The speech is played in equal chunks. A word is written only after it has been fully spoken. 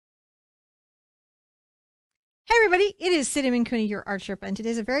Hey everybody, it is Cinnamon Cooney, your Art Sherpa, and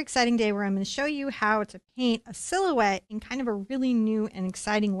today's a very exciting day where I'm going to show you how to paint a silhouette in kind of a really new and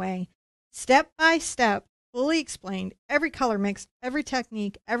exciting way. Step by step, fully explained, every color mix, every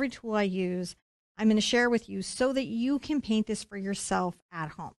technique, every tool I use, I'm going to share with you so that you can paint this for yourself at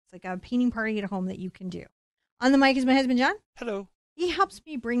home. It's like a painting party at home that you can do. On the mic is my husband, John. Hello. He helps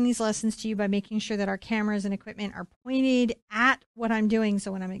me bring these lessons to you by making sure that our cameras and equipment are pointed at what I'm doing,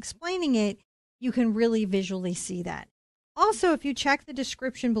 so when I'm explaining it, you can really visually see that. Also, if you check the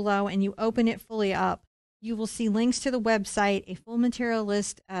description below and you open it fully up, you will see links to the website, a full material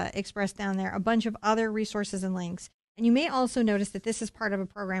list expressed down there, a bunch of other resources and links. And you may also notice that this is part of a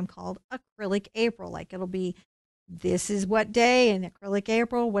program called Acrylic April. Like it'll be, this is what day in Acrylic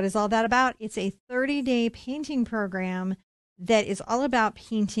April. What is all that about? It's a 30-day painting program that is all about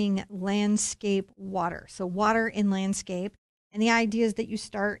painting landscape water. So water in landscape. And the idea is that you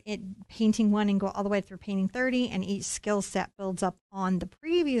start at painting one and go all the way through painting 30, and each skill set builds up on the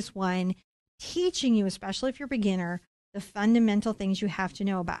previous one, teaching you, especially if you're a beginner, the fundamental things you have to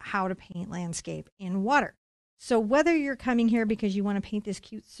know about how to paint landscape in water. So whether you're coming here because you want to paint this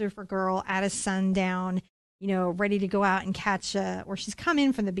cute surfer girl at a sundown, you know, ready to go out and catch or she's come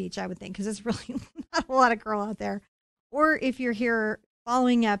in from the beach, I would think, because it's really not a lot of girl out there. Or if you're here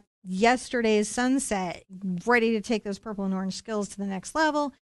following up yesterday's sunset, ready to take those purple and orange skills to the next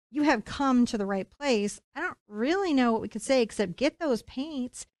level, you have come to the right place. I don't really know what we could say except get those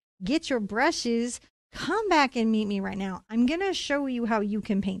paints, get your brushes, come back and meet me right now. I'm going to show you how you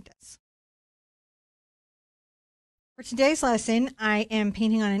can paint this. For today's lesson, I am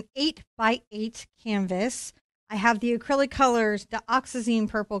painting on an 8x8 canvas. I have the acrylic colors, the oxazine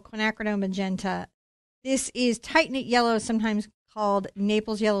purple, quinacridone magenta. This is tight knit yellow, sometimes called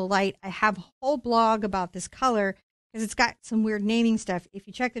Naples Yellow Light. I have a whole blog about this color because it's got some weird naming stuff. If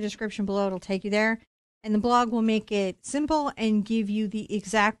you check the description below, it'll take you there. And the blog will make it simple and give you the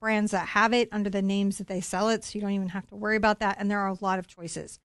exact brands that have it under the names that they sell it, so you don't even have to worry about that. And there are a lot of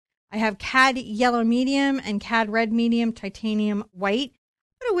choices. I have Cad Yellow Medium and Cad Red Medium, Titanium White.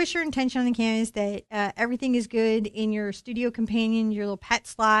 Put a wish or intention on the canvas that everything is good in your studio companion, your little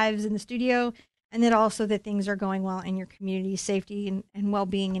pet's lives in the studio, and that also that things are going well in your community, safety and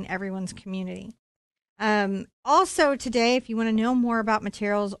well-being in everyone's community. Also today, if you want to know more about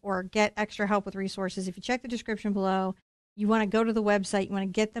materials or get extra help with resources, if you check the description below, you want to go to the website, you want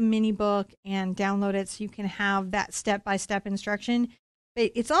to get the mini book and download it so you can have that step-by-step instruction.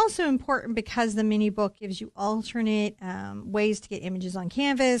 But it's also important because the mini book gives you alternate ways to get images on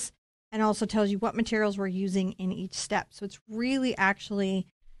canvas and also tells you what materials we're using in each step. So it's really actually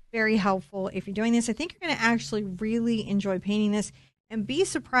very helpful if you're doing this. I think you're going to actually really enjoy painting this and be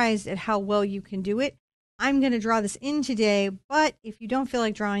surprised at how well you can do it. I'm going to draw this in today, but if you don't feel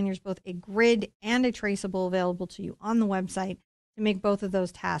like drawing, there's both a grid and a traceable available to you on the website to make both of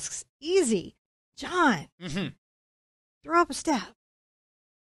those tasks easy. John, throw up a step.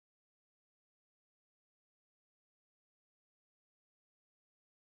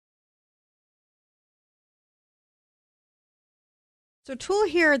 So a tool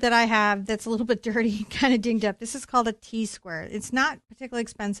here that I have that's a little bit dirty, kind of dinged up, this is called a T-square. It's not particularly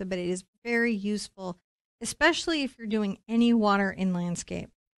expensive, but it is very useful, especially if you're doing any water in landscape.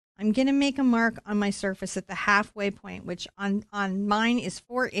 I'm going to make a mark on my surface at the halfway point, which on mine is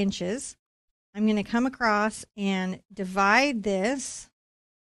 4 inches. I'm going to come across and divide this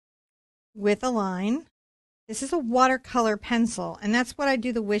with a line. This is a watercolor pencil, and that's what I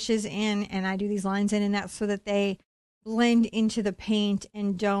do the wishes in, and I do these lines in, and that's so that they blend into the paint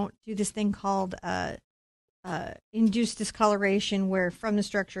and don't do this thing called induced discoloration, where from the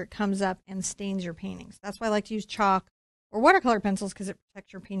structure it comes up and stains your paintings. That's why I like to use chalk or watercolor pencils, because it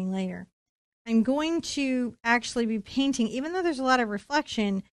protects your painting later. I'm going to actually be painting, even though there's a lot of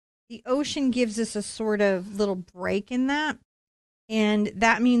reflection, the ocean gives us a sort of little break in that. And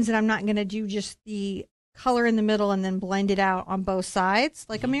that means that I'm not going to do just the color in the middle and then blend it out on both sides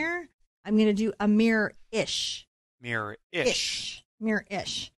like a mirror. I'm going to do a mirror-ish. Mirror-ish.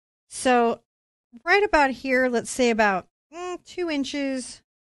 Mirror-ish. So right about here, let's say about 2 inches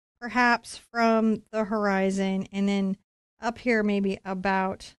perhaps from the horizon, and then up here maybe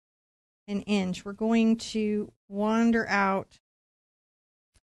about 1 inch. We're going to wander out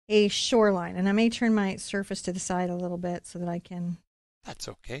a shoreline, and I may turn my surface to the side a little bit so that I can That's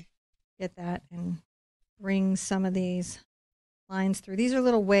okay. get that and bring some of these lines through. These are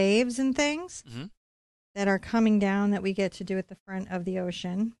little waves and things that are coming down that we get to do at the front of the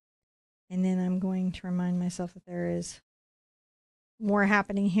ocean. And then I'm going to remind myself that there is more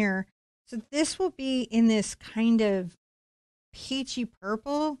happening here. So this will be in this kind of peachy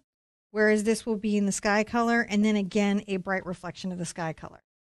purple. whereas this will be in the sky color, and then again, a bright reflection of the sky color.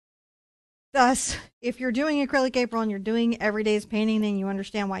 Thus, if you're doing acrylic April and you're doing everyday's painting, then you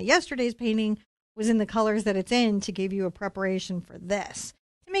understand why yesterday's painting was in the colors that it's in to give you a preparation for this.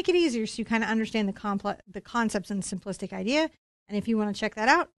 To make it easier so you kind of understand the concepts and simplistic idea. And if you want to check that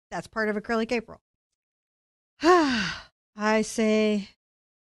out, that's part of acrylic April. I say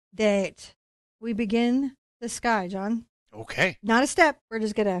that we begin the sky, John. Okay. Not a step. We're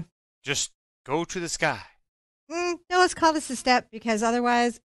just going to... Just go to the sky. No, let's call this a step because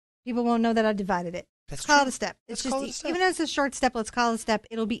otherwise people won't know that I divided it. Let's call it a step. It's just, even though it's a short step, let's call it a step.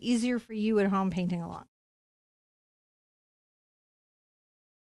 It'll be easier for you at home painting along.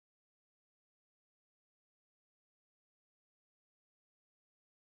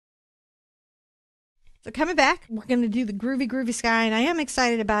 So coming back, we're going to do the groovy sky, and I am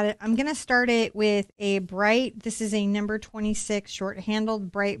excited about it. I'm going to start it with a bright, this is a number 26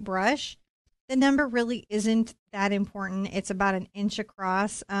 short-handled bright brush. The number really isn't that important. It's about an inch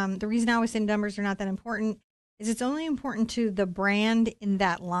across. The reason I always say numbers are not that important is it's only important to the brand in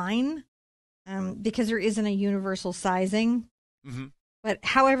that line because there isn't a universal sizing. Mm-hmm. But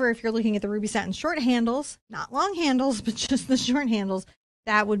however, if you're looking at the ruby satin short handles, not long handles, but just the short handles,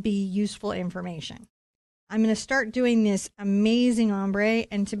 that would be useful information. I'm going to start doing this amazing ombre.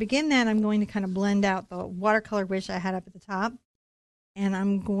 And to begin that, I'm going to kind of blend out the watercolor wish I had up at the top. And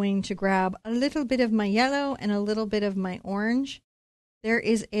I'm going to grab a little bit of my yellow and a little bit of my orange. There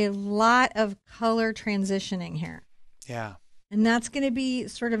is a lot of color transitioning here. Yeah. And that's going to be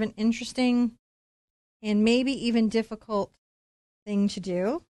sort of an interesting and maybe even difficult thing to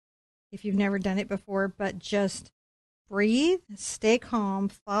do if you've never done it before, but just breathe, stay calm,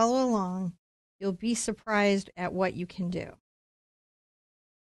 follow along. You'll be surprised at what you can do.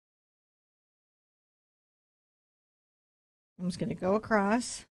 I'm just going to go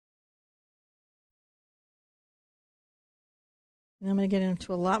across. And I'm going to get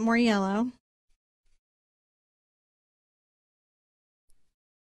into a lot more yellow.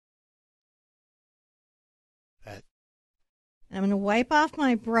 And I'm going to wipe off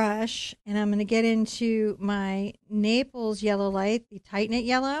my brush, and I'm going to get into my Naples yellow light, the Tight Knit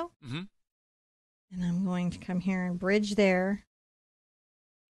yellow. Mm-hmm. And I'm going to come here and bridge there.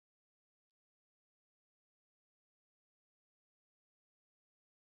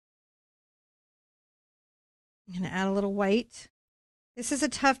 I'm going to add a little white. This is a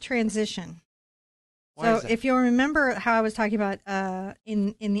tough transition. So if you'll remember how I was talking about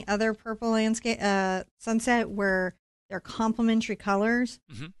in the other purple landscape sunset where they're complementary colors.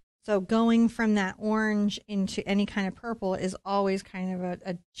 Mm-hmm. So going from that orange into any kind of purple is always kind of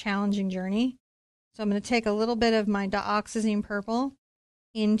a challenging journey. So I'm going to take a little bit of my dioxazine purple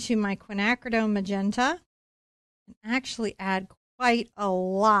into my quinacridone magenta and actually add quite a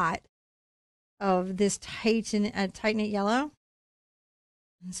lot of this tight knit yellow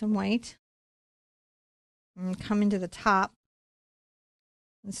and some white. And come into the top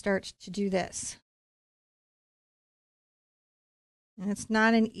and start to do this. And it's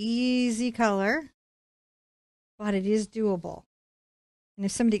not an easy color, but it is doable. And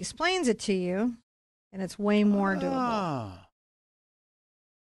if somebody explains it to you, then it's way more doable.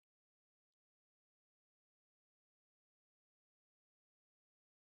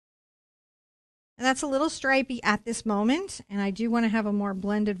 And that's a little stripy at this moment, and I do want to have a more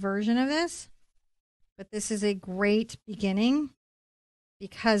blended version of this. But this is a great beginning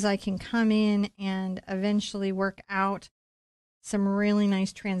because I can come in and eventually work out some really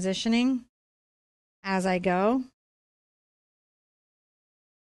nice transitioning as I go.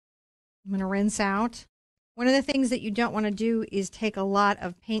 I'm going to rinse out. One of the things that you don't want to do is take a lot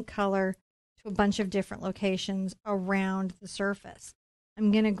of paint color to a bunch of different locations around the surface.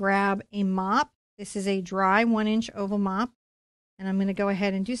 I'm going to grab a mop. This is a dry 1-inch oval mop. And I'm going to go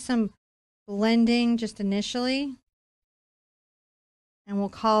ahead and do some blending just initially. And we'll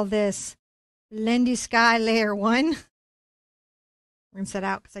call this Blendy Sky Layer 1. Rinse that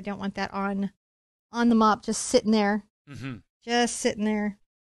out because I don't want that on the mop just sitting there. Mm-hmm. Just sitting there.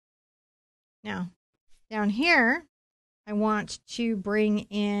 Now, down here, I want to bring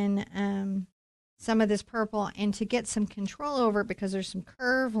in some of this purple, and to get some control over it because there's some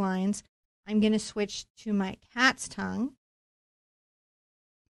curve lines, I'm going to switch to my cat's tongue.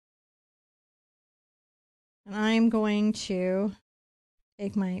 And I'm going to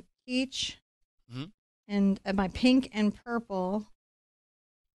take my peach and my pink and purple.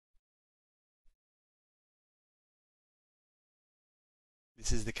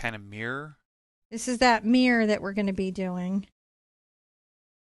 This is the kind of mirror? This is that mirror that we're going to be doing.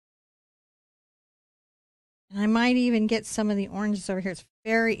 And I might even get some of the oranges over here. It's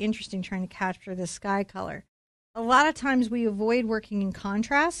very interesting trying to capture this sky color. A lot of times we avoid working in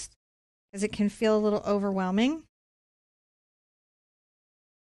contrast because it can feel a little overwhelming.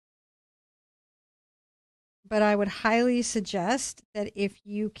 But I would highly suggest that if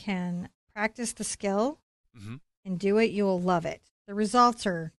you can practice the skill and do it, you will love it. The results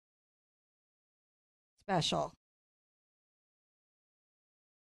are special.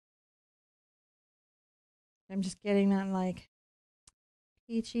 I'm just getting that like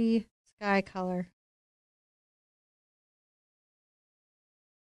peachy sky color.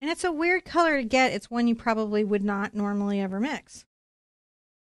 And it's a weird color to get. It's one you probably would not normally ever mix.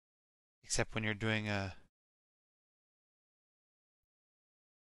 Except when you're doing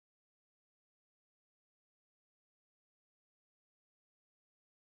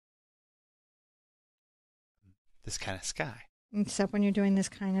this kind of sky. Except when you're doing this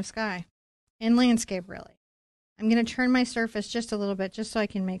kind of sky. And landscape, really. I'm going to turn my surface just a little bit just so I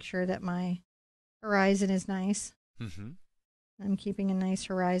can make sure that my horizon is nice. I'm keeping a nice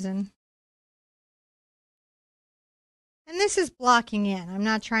horizon. And this is blocking in. I'm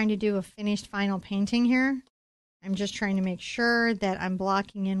not trying to do a finished final painting here. I'm just trying to make sure that I'm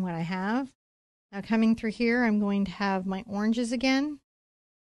blocking in what I have. Now coming through here, I'm going to have my oranges again.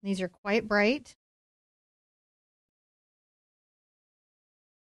 These are quite bright.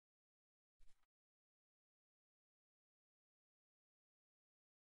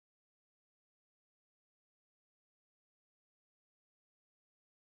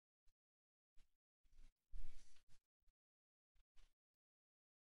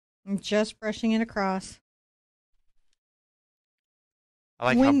 I'm just brushing it across. I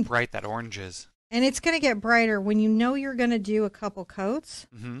like how bright that orange is. And it's going to get brighter when you know you're going to do a couple coats,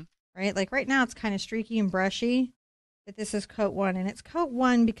 right? Like right now it's kind of streaky and brushy, but this is coat one. And it's coat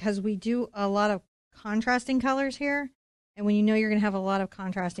one because we do a lot of contrasting colors here. And when you know you're going to have a lot of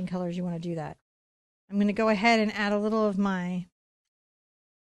contrasting colors, you want to do that. I'm going to go ahead and add a little of my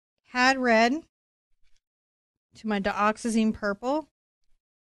Cad Red to my dioxazine purple.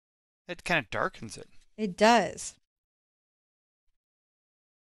 It kind of darkens it. It does.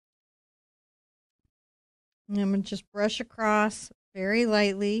 And I'm going to just brush across very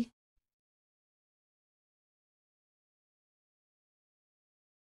lightly.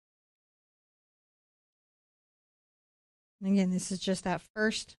 And again, this is just that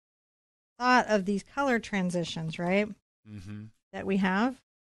first thought of these color transitions, right? That we have.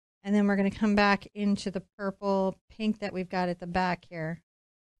 And then we're going to come back into the purple pink that we've got at the back here.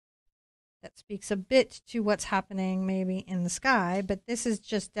 That speaks a bit to what's happening maybe in the sky, but this is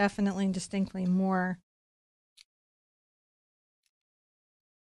just definitely and distinctly more,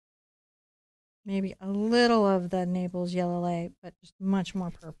 maybe a little of the Naples yellow light, but just much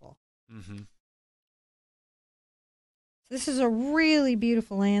more purple. So this is a really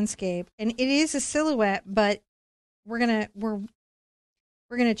beautiful landscape, and it is a silhouette, but we're gonna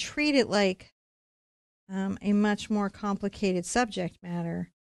treat it like a much more complicated subject matter.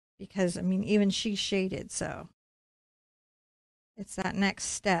 Because, I mean, even she's shaded, so it's that next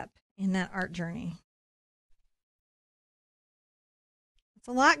step in that art journey. It's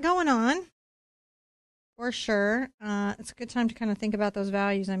a lot going on, for sure. It's a good time to kind of think about those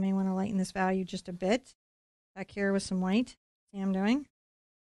values. I may want to lighten this value just a bit. Back here with some white. See how I'm doing?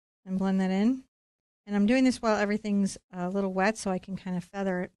 And blend that in. And I'm doing this while everything's a little wet, so I can kind of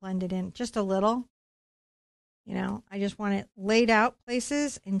feather it, blend it in just a little. You know, I just want it laid out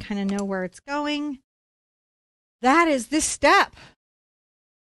places and kind of know where it's going. That is this step.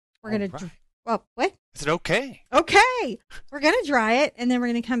 We're going to, well, what? Is it okay? Okay. We're going to dry it, and then we're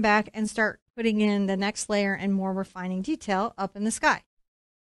going to come back and start putting in the next layer and more refining detail up in the sky.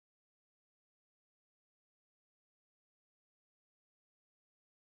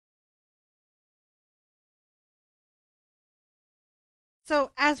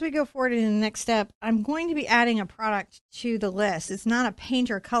 So as we go forward in the next step, I'm going to be adding a product to the list. It's not a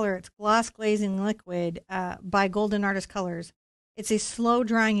paint or color. It's gloss glazing liquid by Golden Artist Colors. It's a slow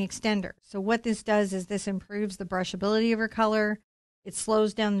drying extender. So what this does is this improves the brushability of your color. It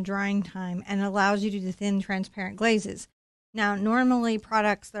slows down the drying time and allows you to do thin, transparent glazes. Now, normally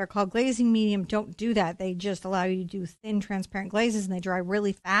products that are called glazing medium don't do that. They just allow you to do thin, transparent glazes, and they dry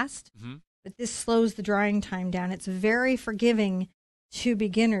really fast. But this slows the drying time down. It's very forgiving to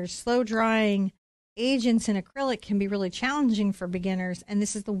beginners. Slow drying agents in acrylic can be really challenging for beginners, and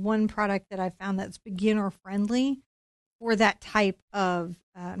this is the one product that I found that's beginner friendly for that type of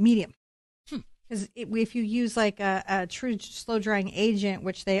medium. Because if you use like a true slow drying agent,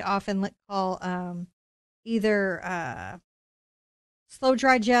 which they often call either slow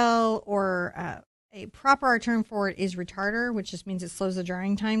dry gel or a proper term for it is retarder, which just means it slows the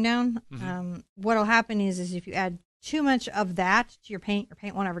drying time down. What'll happen is if you add too much of that to your paint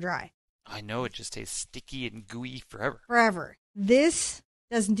won't ever dry. I know, it just stays sticky and gooey forever. Forever. This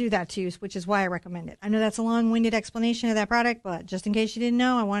doesn't do that to you, which is why I recommend it. I know that's a long-winded explanation of that product, but just in case you didn't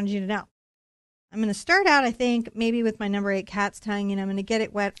know, I wanted you to know. I'm going to start out, I think, maybe with my number 8 cat's tongue, and I'm going to get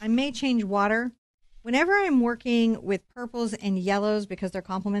it wet. I may change water. Whenever I'm working with purples and yellows, because they're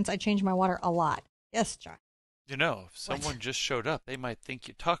complements, I change my water a lot. Yes, John. You know, if someone just showed up, they might think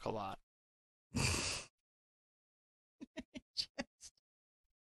you talk a lot.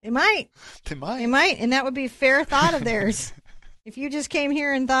 They might. They might. They might, and that would be a fair thought of theirs. If you just came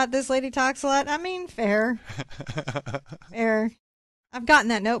here and thought this lady talks a lot, I mean, fair. Fair. I've gotten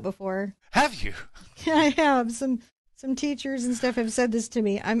that note before. Have you? I have. Some teachers and stuff have said this to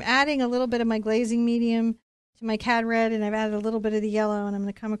me. I'm adding a little bit of my glazing medium to my cad red, and I've added a little bit of the yellow, and I'm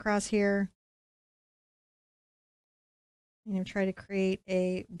going to come across here and try to create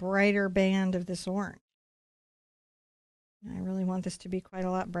a brighter band of this orange. I really want this to be quite a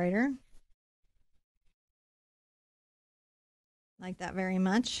lot brighter. Like that very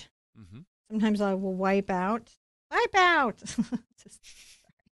much. Sometimes I will wipe out.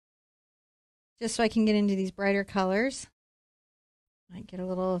 Just so I can get into these brighter colors. Might get a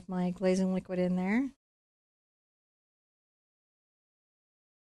little of my glazing liquid in there.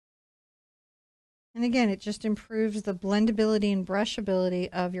 And again, it just improves the blendability and brushability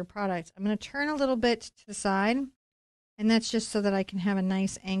of your product. I'm going to turn a little bit to the side. And that's just so that I can have a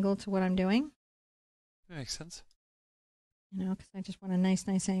nice angle to what I'm doing. That makes sense. You know, because I just want a nice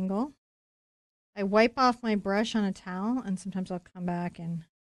angle. I wipe off my brush on a towel, and sometimes I'll come back and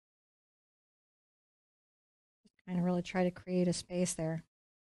kind of really try to create a space there.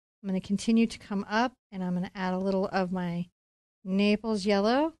 I'm going to continue to come up, and I'm going to add a little of my Naples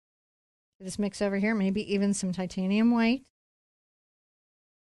yellow to this mix over here, maybe even some titanium white.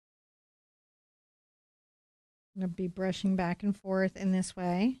 I'm going to be brushing back and forth in this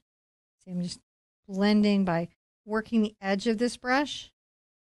way. See, I'm just blending by working the edge of this brush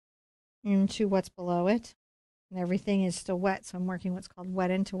into what's below it. And everything is still wet, so I'm working what's called wet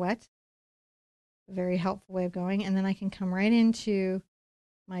into wet. A very helpful way of going. And then I can come right into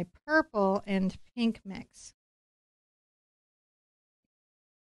my purple and pink mix.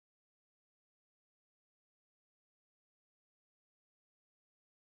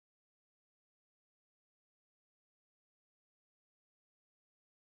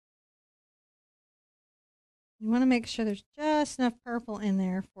 You want to make sure there's just enough purple in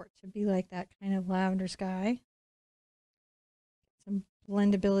there for it to be like that kind of lavender sky. Some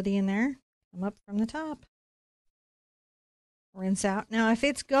blendability in there. Come up from the top. Rinse out. Now, if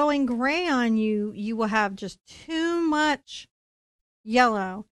it's going gray on you, you will have just too much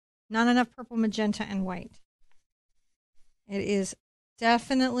yellow, not enough purple, magenta, and white. It is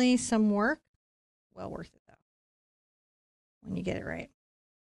definitely some work. Well worth it, though, when you get it right.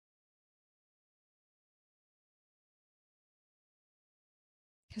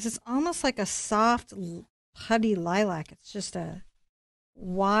 Because it's almost like a soft, putty lilac. It's just a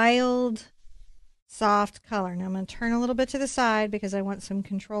wild, soft color. Now I'm going to turn a little bit to the side because I want some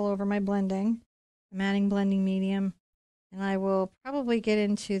control over my blending. I'm adding blending medium. And I will probably get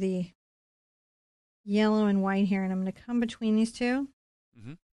into the yellow and white here. And I'm going to come between these two.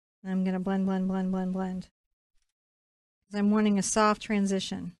 And I'm going to blend. Because I'm wanting a soft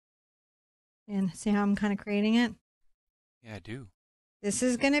transition. And see how I'm kind of creating it? Yeah, I do. This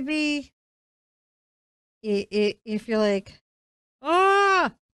is going to be, if you're like, oh,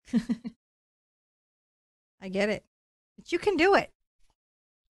 I get it. But you can do it.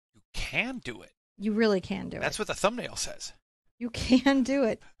 You can do it. You really can do it. That's what the thumbnail says. You can do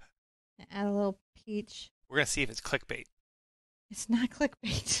it. Add a little peach. We're going to see if it's clickbait. It's not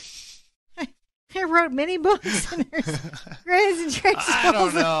clickbait. I wrote many books and there's crazy tricks. I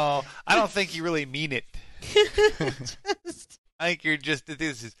don't know. I don't think you really mean it. I think you're just,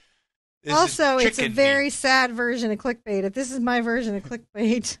 this also, is it's a very sad version of clickbait. If this is my version of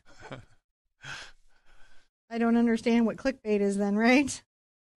clickbait, I don't understand what clickbait is then, right?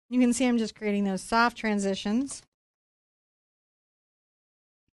 You can see I'm just creating those soft transitions.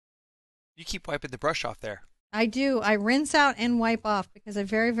 You keep wiping the brush off there. I do. I rinse out and wipe off because I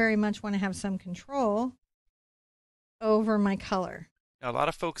very, very much want to have some control over my color. Now, a lot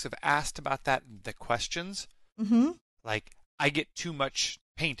of folks have asked about that in the questions. Like, I get too much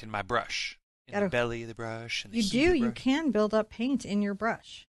paint in my brush, in the belly of the brush. And the heat of the brush. You can build up paint in your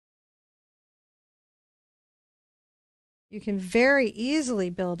brush. You can very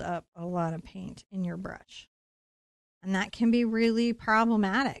easily build up a lot of paint in your brush. And that can be really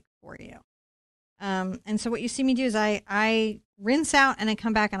problematic for you. And so what you see me do is I rinse out and I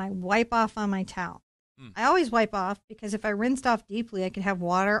come back and I wipe off on my towel. I always wipe off because if I rinsed off deeply, I could have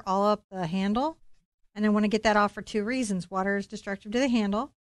water all up the handle. And I want to get that off for two reasons. Water is destructive to the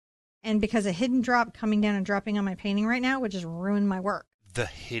handle. And because a hidden drop coming down and dropping on my painting right now would just ruin my work. The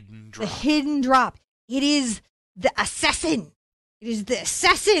hidden drop. The hidden drop. It is the assassin. It is the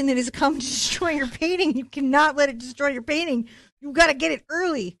assassin that has come to destroy your painting. You cannot let it destroy your painting. You got to get it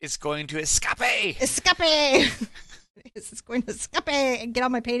early. It's going to escape. Escape. It's going to escape and get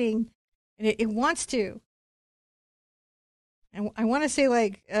on my painting. And it wants to. And I want to say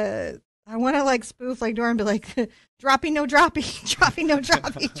like, I want to like spoof like Dora and be like, droppy, no droppy, droppy, no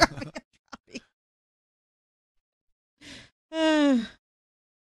droppy, droppy, no droppy.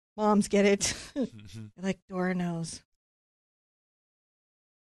 Moms get it. Like Dora knows.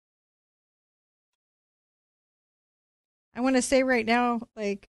 I want to say right now,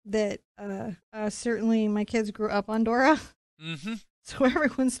 like that. Certainly, my kids grew up on Dora. So every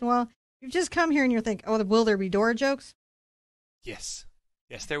once in a while, you just come here and you think, "Oh, will there be Dora jokes?" Yes,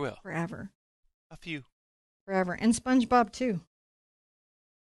 yes, there will. Forever. A few. Forever, and SpongeBob too.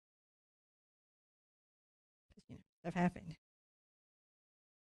 You know, stuff happened.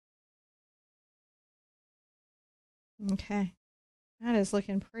 Okay, that is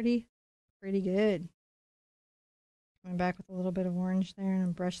looking pretty good. Coming back with a little bit of orange there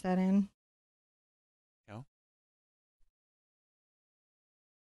and brush that in. Go.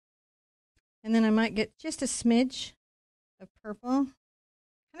 And then I might get just a smidge of purple.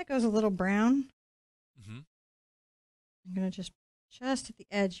 Kind of goes a little brown. I'm going to just at the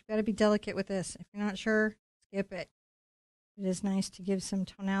edge. You've got to be delicate with this. If you're not sure, skip it. It is nice to give some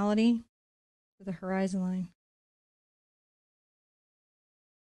tonality to the horizon line.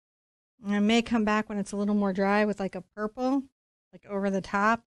 And I may come back when it's a little more dry with like a purple, like over the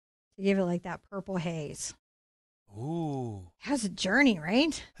top, to give it like that purple haze. Ooh. How's a journey,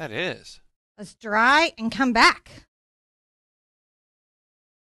 right? That is. Let's dry and come back.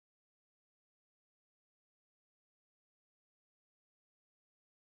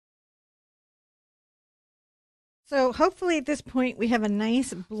 So hopefully at this point we have a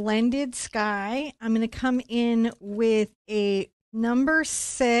nice blended sky. I'm going to come in with a number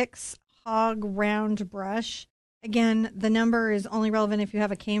 6 hog round brush. Again, the number is only relevant if you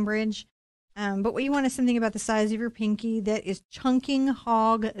have a Cambridge. But what you want is something about the size of your pinky that is chunking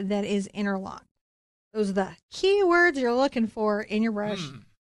hog that is interlocked. Those are the key words you're looking for in your brush.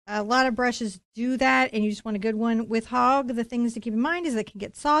 A lot of brushes do that, and you just want a good one. With hog, the things to keep in mind is it can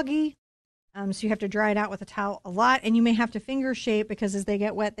get soggy. So you have to dry it out with a towel a lot, and you may have to finger shape because as they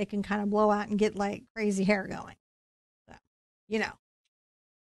get wet, they can kind of blow out and get like crazy hair going. So, you know,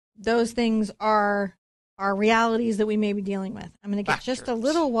 those things are realities that we may be dealing with. I'm going to get just a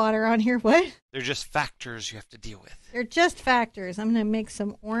little water on here. What? They're just factors you have to deal with. They're just factors. I'm going to make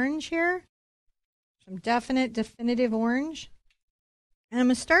some orange here, some definitive orange. And I'm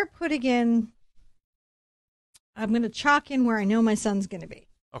going to start putting in, I'm going to chalk in where I know my sun's going to be.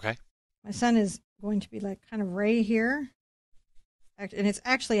 Okay. My sun is going to be like kind of right here. And it's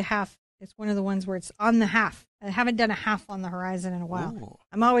actually a half. It's one of the ones where it's on the half. I haven't done a half on the horizon in a while. Ooh.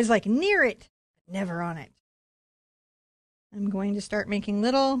 I'm always like near it, but never on it. I'm going to start making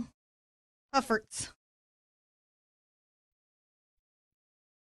little pufferts.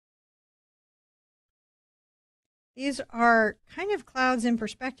 These are kind of clouds in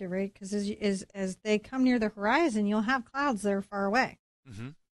perspective, right? Because as they come near the horizon, you'll have clouds that are far away.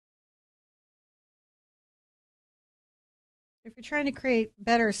 If you're trying to create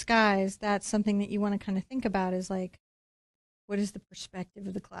better skies, that's something that you want to kind of think about is like, what is the perspective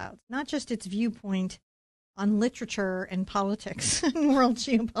of the clouds? Not just its viewpoint on literature and politics and world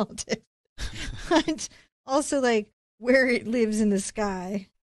geopolitics, but also like where it lives in the sky.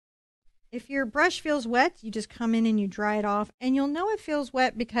 If your brush feels wet, you just come in and you dry it off, and you'll know it feels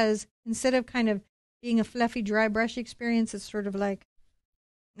wet because instead of kind of being a fluffy, dry brush experience, it's sort of like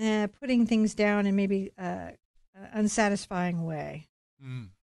putting things down in maybe unsatisfying way. And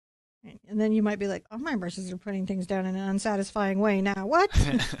then you might be like, oh, my brushes are putting things down in an unsatisfying way now. What?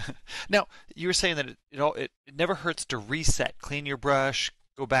 Now, you were saying that it never hurts to reset, clean your brush,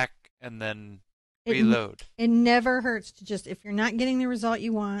 go back, and then reload. It never hurts to just, if you're not getting the result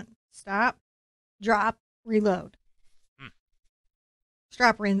you want, stop, drop, reload.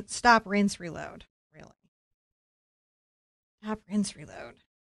 Stop, rinse, reload. Really. Stop, rinse, reload.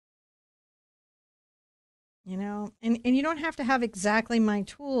 You know, and you don't have to have exactly my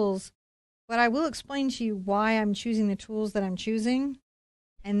tools, but I will explain to you why I'm choosing the tools that I'm choosing,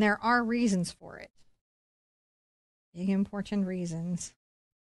 and there are reasons for it. Big, important reasons.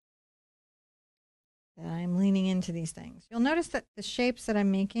 that I'm leaning into these things. You'll notice that the shapes that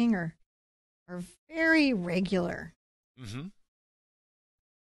I'm making are very regular. Mm-hmm.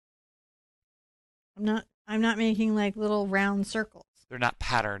 I'm not making like little round circles. They're not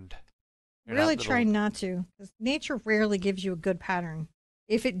patterned. They're Really not little... try not to, because nature rarely gives you a good pattern.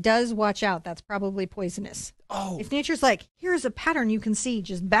 If it does, watch out. That's probably poisonous. Oh. If nature's like, here's a pattern you can see,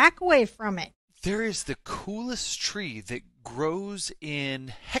 just back away from it. There is the coolest tree that grows in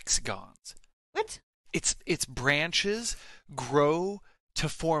hexagons. What? Its branches grow to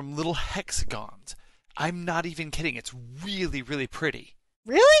form little hexagons. I'm not even kidding. It's really, really pretty.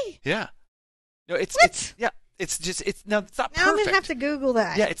 Really? Yeah. No, it's yeah. It's just it's not perfect. Now I'm gonna have to Google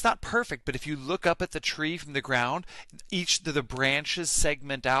that. Yeah, it's not perfect, but if you look up at the tree from the ground, each of the branches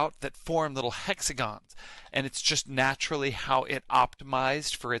segment out that form little hexagons, and it's just naturally how it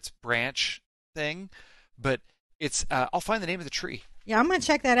optimized for its branch thing. But it's I'll find the name of the tree. Yeah, I'm gonna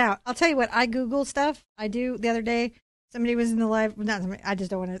check that out. I'll tell you what, I Google stuff. I do. The other day, somebody was in the live. Not somebody, I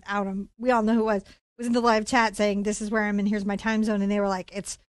just don't want to out them. We all know who it was in the live chat saying, "This is where I'm, and here's my time zone," and they were like,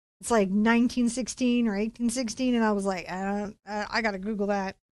 "It's like 1916 or 1816," and I was like, I got to Google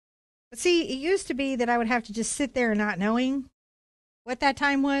that. But see, it used to be that I would have to just sit there not knowing what that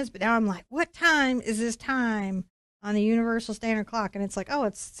time was, but now I'm like, what time is this time on the Universal Standard Clock? And it's like, oh,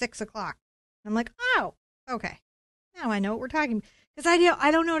 it's 6 o'clock. And I'm like, oh, okay. Now I know what we're talking about. Because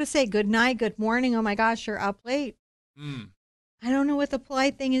I don't know how to say good night, good morning. Oh my gosh, you're up late. I don't know what the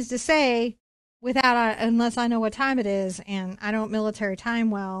polite thing is to say without unless I know what time it is, and I don't military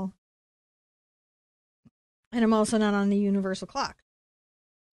time well. And I'm also not on the universal clock.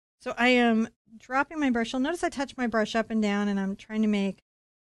 So I am dropping my brush. You'll notice I touch my brush up and down, and I'm trying to make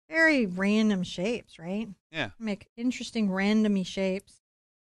very random shapes, right? Yeah. Make interesting randomy shapes.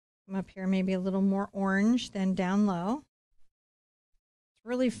 I'm up here maybe a little more orange than down low. It's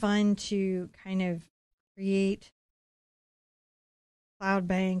really fun to kind of create cloud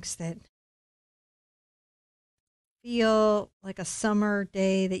banks that feel like a summer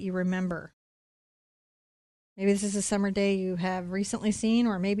day that you remember. Maybe this is a summer day you have recently seen,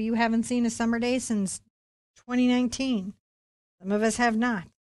 or maybe you haven't seen a summer day since 2019. Some of us have not.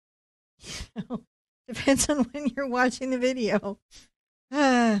 Depends on when you're watching the video.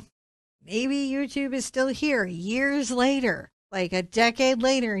 Maybe YouTube is still here years later, like a decade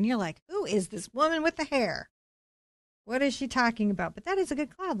later, and you're like, who is this woman with the hair? What is she talking about? But that is a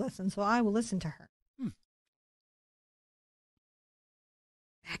good cloud lesson, so I will listen to her.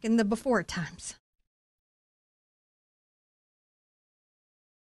 Back in the before times.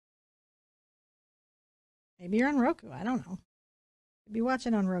 Maybe you're on Roku. I don't know. You'd be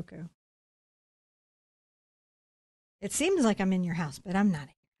watching on Roku. It seems like I'm in your house, but I'm not.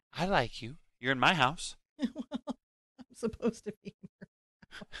 I like you. You're in my house. Well, I'm supposed to be in your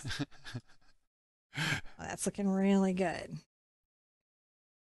house. Oh, that's looking really good.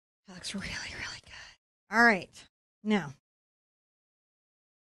 That looks really, really good. All right. Now,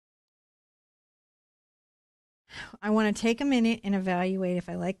 I want to take a minute and evaluate if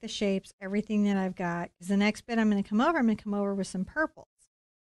I like the shapes, everything that I've got. Because the next bit I'm going to come over with some purples.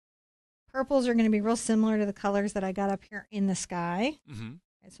 Purples are going to be real similar to the colors that I got up here in the sky. Mm-hmm.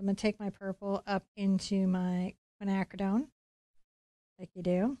 Right, so I'm going to take my purple up into my quinacridone, like you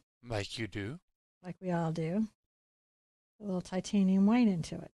do. Like you do. Like we all do. A little titanium white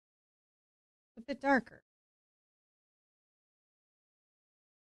into it. A bit darker.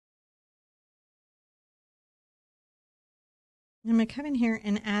 I'm going to come in here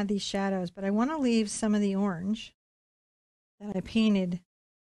and add these shadows, but I want to leave some of the orange that I painted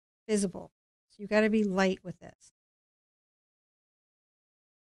visible. So you've got to be light with this.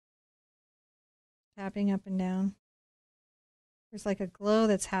 Tapping up and down. There's like a glow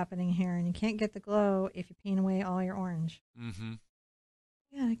that's happening here, and you can't get the glow if you paint away all your orange. Mm-hmm.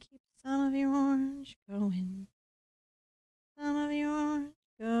 You gotta keep some of your orange going. Some of your orange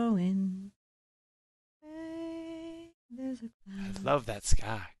going. Hey, there's a cloud. I love that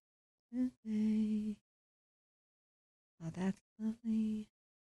sky. Today. Oh, that's lovely.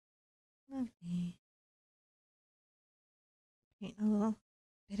 Lovely. Paint a little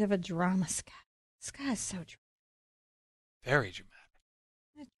bit of a drama sky. The sky is so dramatic. Very dramatic.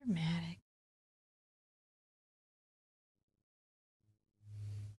 It's dramatic.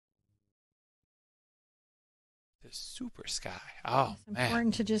 The super sky. Oh, It's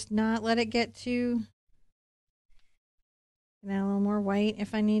important to just not let it get too. Add a little more white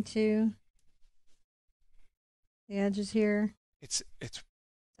if I need to. The edges here. It's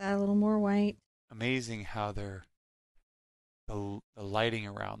Add a little more white. amazing how they're the lighting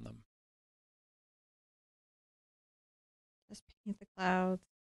around them. Just paint the clouds.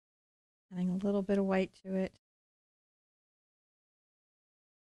 Adding a little bit of white to it.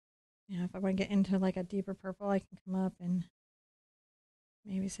 If I want to get into like a deeper purple, I can come up and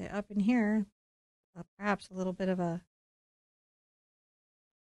maybe say up in here, perhaps a little bit of a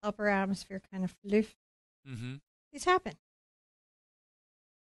upper atmosphere kind of fluff. Mm-hmm. These happen.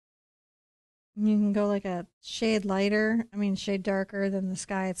 And you can go like a shade darker than the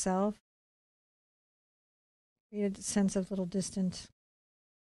sky itself. Create a sense of little distant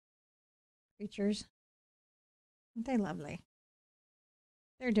creatures. Aren't they lovely?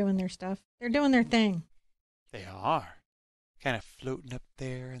 They're doing their stuff. They're doing their thing. They are. Kind of floating up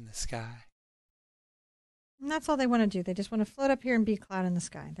there in the sky. And that's all they want to do. They just want to float up here and be a cloud in the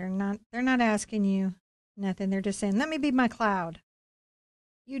sky. They're not asking you nothing. They're just saying, let me be my cloud.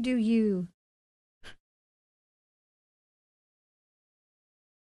 You do you.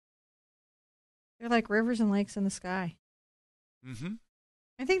 They're like rivers and lakes in the sky. Mm-hmm.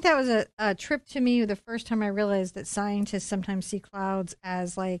 I think that was a trip to me the first time I realized that scientists sometimes see clouds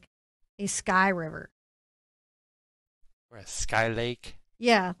as like a sky river. Or a sky lake.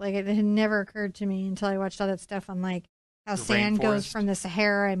 Yeah, like it had never occurred to me until I watched all that stuff on like how The sand goes rainforest. from the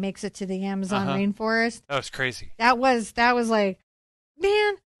Sahara and makes it to the Amazon rainforest. That was crazy. That was like,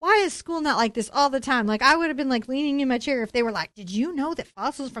 man, why is school not like this all the time? Like I would have been like leaning in my chair if they were like, did you know that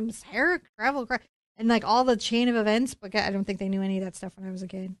fossils from the Sahara travel across and like all the chain of events? But I don't think they knew any of that stuff when I was a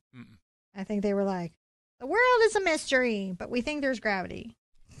kid. Mm-mm. I think they were like, the world is a mystery, but we think there's gravity.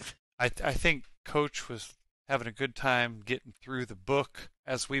 I think Coach was having a good time getting through the book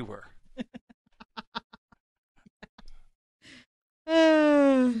as we were.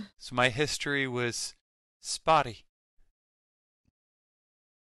 So my history was spotty.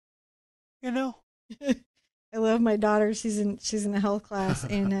 You know? I love my daughter. She's in a health class,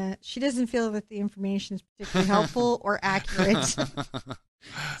 and she doesn't feel that the information is particularly helpful or accurate.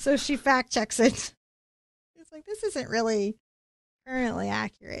 So she fact checks it. It's like, this isn't really currently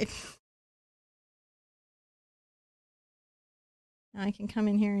accurate. Now I can come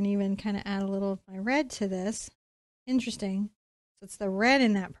in here and even kind of add a little of my red to this. Interesting. So it's the red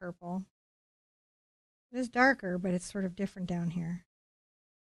in that purple. It is darker, but it's sort of different down here.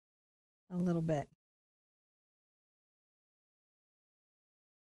 A little bit.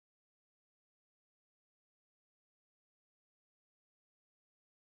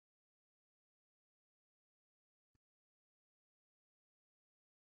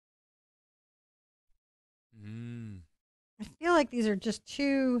 I feel like these are just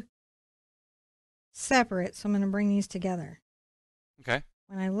too separate, so I'm going to bring these together. Okay.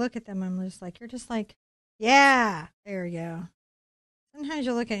 When I look at them, I'm just like, you're just like, yeah, there we go. Sometimes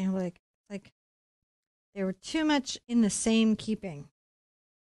you look at it and you're like they were too much in the same keeping.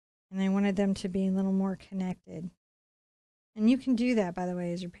 And I wanted them to be a little more connected. And you can do that, by the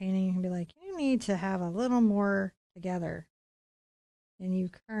way, as you're painting. You can be like, you need to have a little more together than you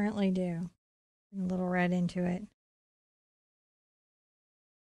currently do. And a little red into it.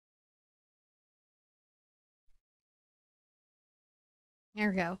 There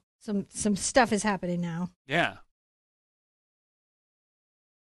we go. Some stuff is happening now. Yeah.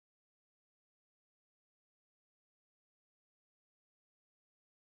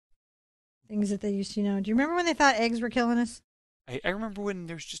 Things that they used to know. Do you remember when they thought eggs were killing us? I remember when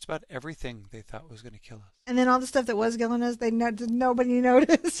there's just about everything they thought was going to kill us. And then all the stuff that was killing us, nobody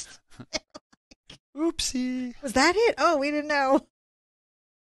noticed. Oopsie. Was that it? Oh, we didn't know.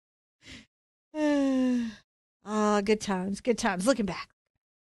 Good times. Good times. Looking back.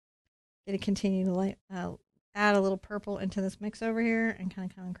 Going to continue to add a little purple into this mix over here and kind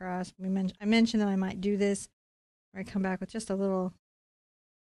of come across. I mentioned that I might do this where I come back with just a little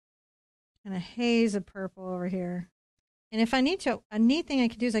kind of haze of purple over here. And if I need to, a neat thing I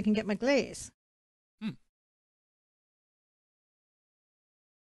can do is I can get my glaze.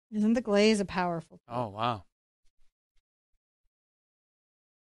 Isn't the glaze a powerful tool? Oh, wow.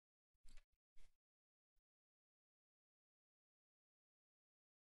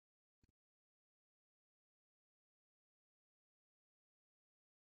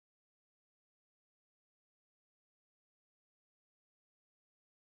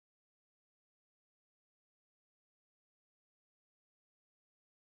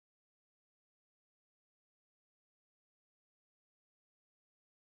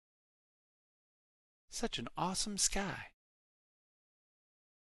 Such an awesome sky.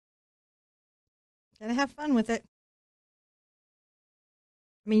 Gotta have fun with it.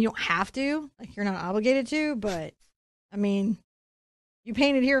 I mean, you don't have to. Like, you're not obligated to, but, I mean, you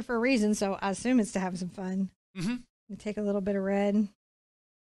painted here for a reason, so I assume it's to have some fun. Mm-hmm. You take a little bit of red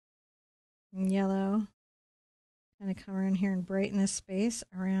and yellow. Kind of come around here and brighten this space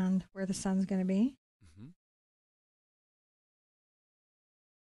around where the sun's going to be. Mm-hmm.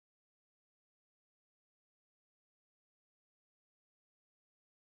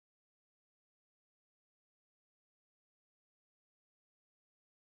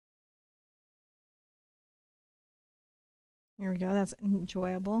 Here we go. That's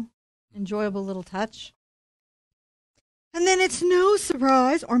enjoyable. Enjoyable little touch. And then it's no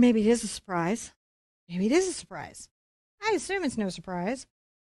surprise, or maybe it is a surprise. Maybe it is a surprise. I assume it's no surprise,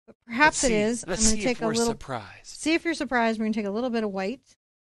 but perhaps it is. Let's I'm going see to take if we're a little. surprised. See if you're surprised. We're going to take a little bit of white.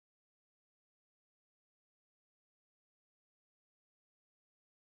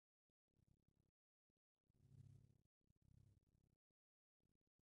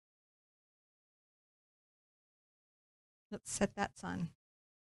 Let's set that sun.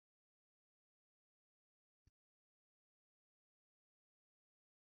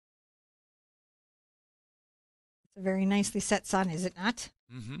 It's a very nicely set sun, is it not?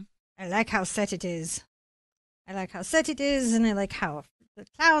 Mm-hmm. I like how set it is. I like how set it is, and I like how the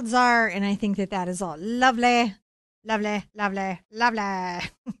clouds are, and I think that that is all lovely, lovely, lovely, lovely. I'm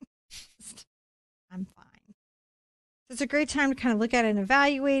fine. So it's a great time to kind of look at it and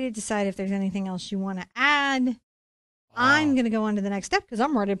evaluate it, decide if there's anything else you want to add. Wow. I'm going to go on to the next step because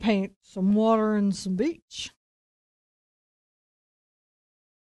I'm ready to paint some water and some beach.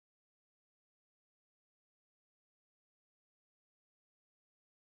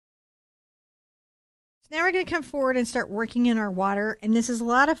 Now we're going to come forward and start working in our water. And this is a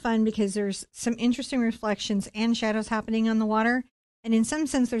lot of fun because there's some interesting reflections and shadows happening on the water. And in some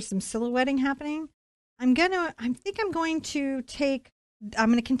sense, there's some silhouetting happening. I'm going to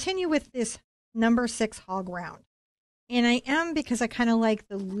continue with this number 6 hog round. And I am because I kind of like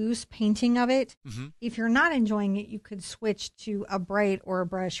the loose painting of it. Mm-hmm. If you're not enjoying it, you could switch to a bright or a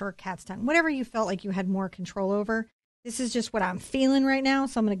brush or a cat's tongue, whatever you felt like you had more control over. This is just what I'm feeling right now,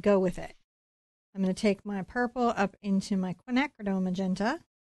 so I'm going to go with it. I'm going to take my purple up into my quinacridone magenta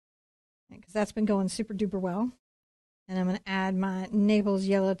because that's been going super duper well. And I'm going to add my Naples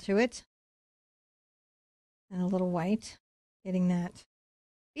yellow to it and a little white, getting that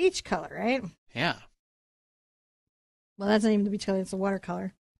beach color, right? Yeah. Well, that's not even the beach color, it's the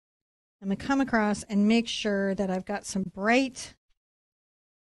watercolor. I'm going to come across and make sure that I've got some bright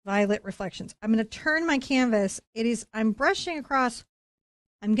violet reflections. I'm going to turn my canvas. I'm brushing across.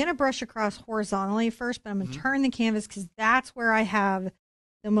 I'm going to brush across horizontally first, but I'm going to turn the canvas because that's where I have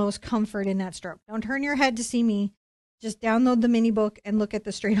the most comfort in that stroke. Don't turn your head to see me. Just download the mini book and look at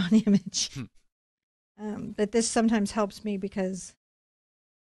the straight on image. But this sometimes helps me because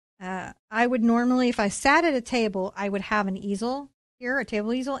I would normally, if I sat at a table, I would have an easel here, a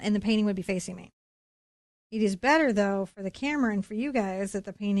table easel, and the painting would be facing me. It is better, though, for the camera and for you guys that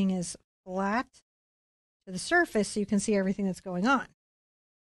the painting is flat to the surface so you can see everything that's going on.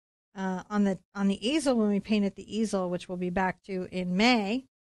 On the easel, when we painted the easel, which we'll be back to in May,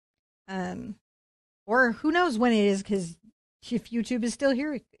 or who knows when it is, because if YouTube is still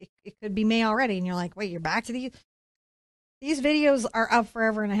here, it could be May already, and you're like, wait, you're back to these videos are up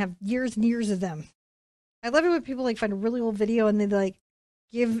forever, and I have years and years of them. I love it when people like find a really old video and they like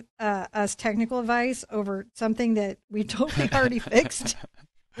give us technical advice over something that we totally already fixed.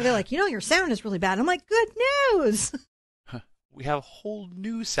 Where they're like, your sound is really bad. I'm like, good news. We have whole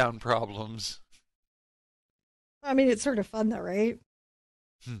new sound problems. I mean, it's sort of fun though, right?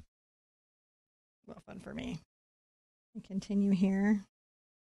 Well, fun for me. I'll continue here.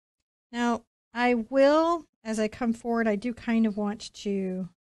 Now, I will, as I come forward, I do kind of want to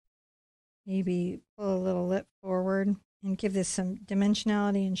maybe pull a little lip forward and give this some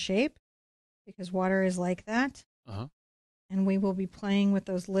dimensionality and shape because water is like that. Uh-huh. And we will be playing with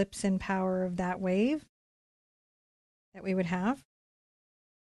those lips and power of that wave that we would have.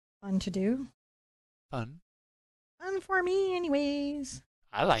 Fun to do. Fun for me, anyways.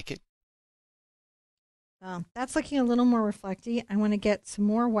 I like it. That's looking a little more reflecty. I want to get some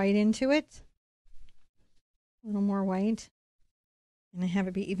more white into it. A little more white. And I have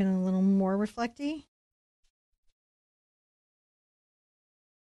it be even a little more reflecty.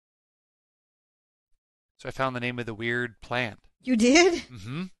 So I found the name of the weird plant. You did?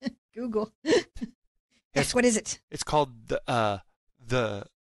 Mm-hmm. Google. Yes, what is it? It's called the let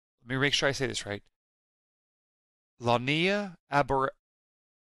me make sure I say this right. Launia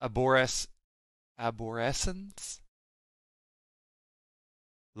arborescens.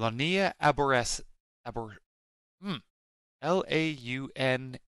 Launia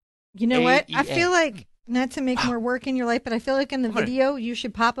Laun. You know what? I feel like, not to make more work in your life, but I feel like in the video you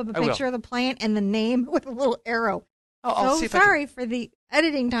should pop up a picture of the plant and the name with a little arrow. I'll see if sorry for the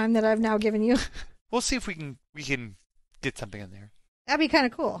editing time that I've now given you. We'll see if we can get something in there. That'd be kind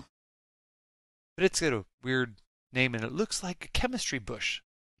of cool. But it's got a weird name, and it looks like a chemistry bush.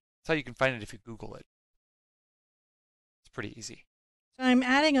 That's how you can find it if you Google it. It's pretty easy. So I'm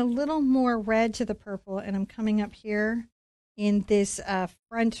adding a little more red to the purple, and I'm coming up here in this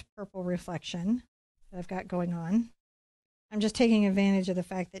front purple reflection that I've got going on. I'm just taking advantage of the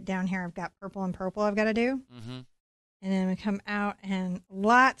fact that down here I've got purple and purple I've got to do. Mm-hmm. And then I'm going to come out and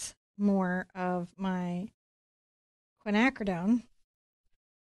lots more of my quinacridone.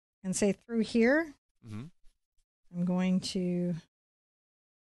 And say through here, Mm-hmm. I'm going to...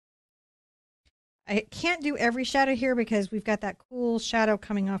 I can't do every shadow here because we've got that cool shadow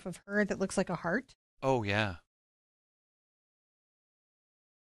coming off of her that looks like a heart. Oh, yeah.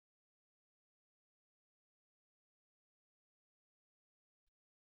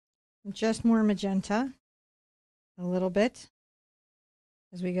 Just more magenta, a little bit,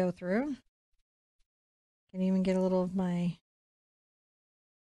 as we go through. Can even get a little of my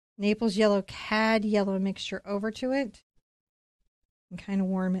Naples yellow, cad yellow mixture over to it and kind of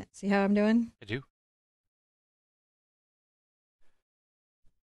warm it. See how I'm doing? I do.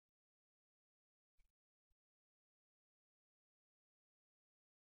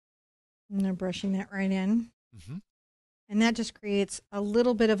 And I'm brushing that right in. Mm-hmm. And that just creates a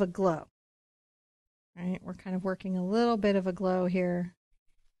little bit of a glow. All right, we're kind of working a little bit of a glow here.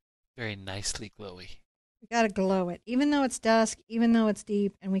 Very nicely glowy. We got to glow it. Even though it's dusk, even though it's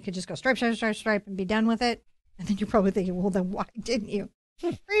deep, and we could just go stripe, stripe, stripe, stripe and be done with it. And then you're probably thinking, well, then why didn't you?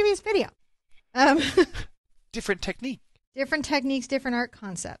 Previous video. Different technique. Different techniques, different art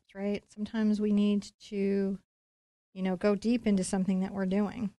concepts, right? Sometimes we need to, go deep into something that we're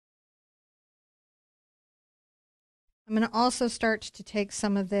doing. I'm going to also start to take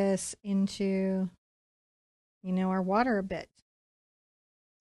some of this into, our water a bit.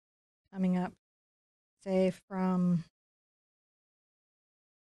 Coming up, say, from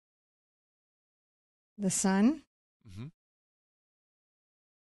the sun. Mm-hmm.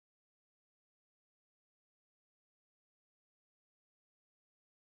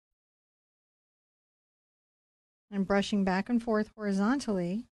 I'm brushing back and forth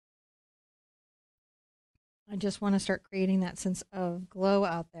horizontally. I just want to start creating that sense of glow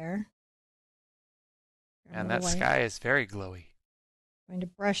out there. And that sky is very glowy. I'm going to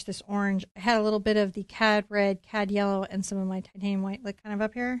brush this orange. I had a little bit of the cad red, cad yellow, and some of my titanium white like kind of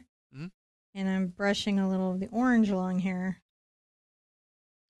up here. Mm-hmm. And I'm brushing a little of the orange along here.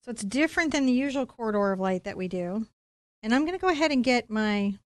 So it's different than the usual corridor of light that we do. And I'm going to go ahead and get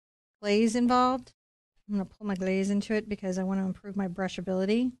my glaze involved. I'm going to pull my glaze into it because I want to improve my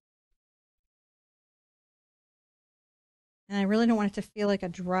brushability. And I really don't want it to feel like a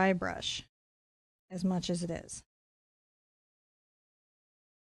dry brush as much as it is.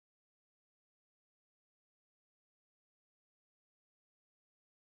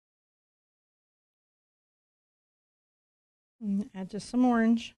 And add just some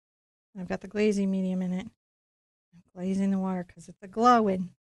orange. I've got the glazing medium in it. I'm glazing the water because it's a glowing.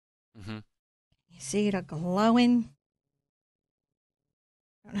 Mm-hmm. You see it a glowing?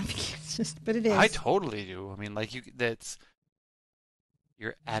 I don't know if you can just, but it is. I totally do. I mean,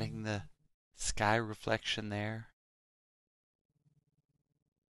 you're adding the sky reflection there.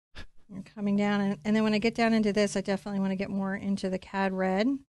 You're coming down, and then when I get down into this, I definitely want to get more into the cad red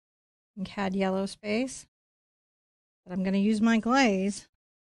and cad yellow space. But I'm going to use my glaze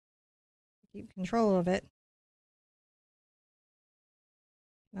to keep control of it.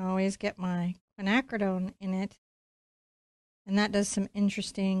 I always get my quinacridone in it, and that does some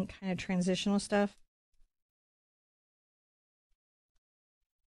interesting kind of transitional stuff.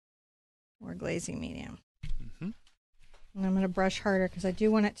 More glazing medium. Mm-hmm. And I'm going to brush harder because I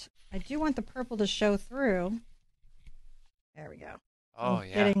do want the purple to show through. There we go. Oh, I'm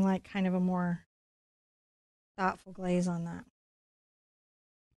yeah. getting like kind of a more thoughtful glaze on that.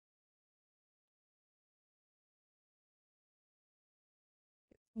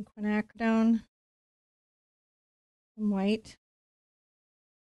 Some quinacridone, some white,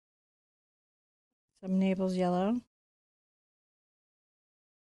 some Naples yellow.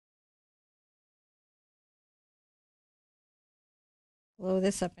 Blow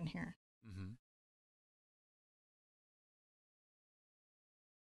this up in here. Mm-hmm.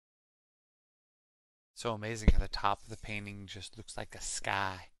 So amazing how the top of the painting just looks like a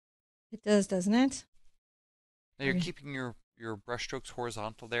sky. It does, doesn't it? Now you're keeping your brush strokes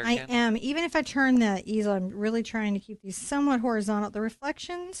horizontal there I again? am. Even if I turn the easel, I'm really trying to keep these somewhat horizontal. The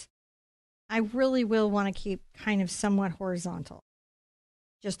reflections, I really will want to keep kind of somewhat horizontal.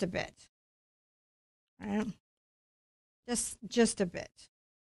 Just a bit. Right? Just a bit.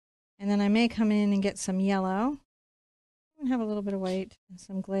 And then I may come in and get some yellow. And have a little bit of white and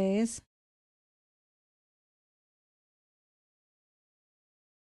some glaze.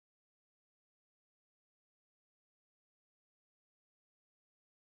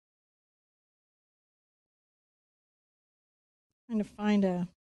 Trying to find a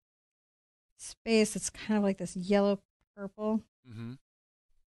space that's kind of like this yellow purple. Mm-hmm.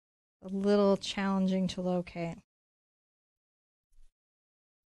 A little challenging to locate.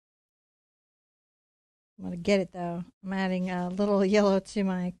 I'm going to get it though. I'm adding a little yellow to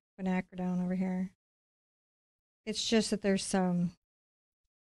my quinacridone over here. It's just that there's some,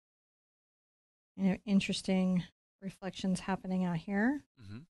 interesting reflections happening out here.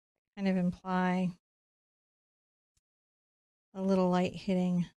 Mm-hmm. Kind of imply a little light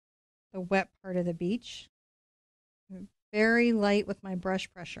hitting the wet part of the beach. Very light with my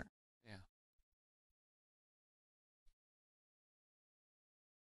brush pressure. Yeah.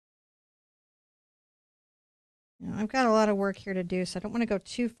 I've got a lot of work here to do, so I don't want to go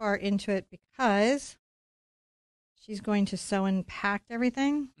too far into it because she's going to sew and pack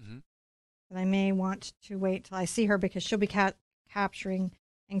everything. Mm-hmm. But I may want to wait till I see her because she'll be capturing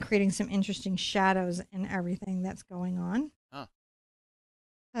and creating some interesting shadows and everything that's going on.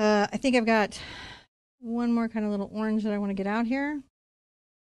 Huh. I think I've got one more kind of little orange that I want to get out here.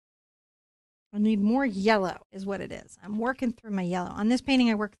 I need more yellow is what it is. I'm working through my yellow. On this painting,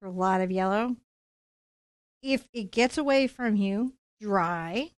 I work through a lot of yellow. If it gets away from you,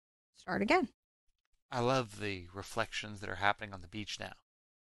 dry, start again. I love the reflections that are happening on the beach now.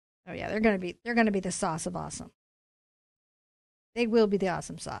 Oh yeah, they're gonna be the sauce of awesome. They will be the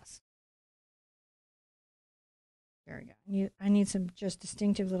awesome sauce. There we go. I need some just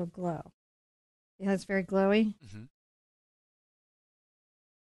distinctive little glow. See how it's very glowy? Mm-hmm.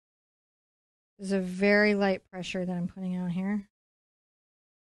 There's a very light pressure that I'm putting out here.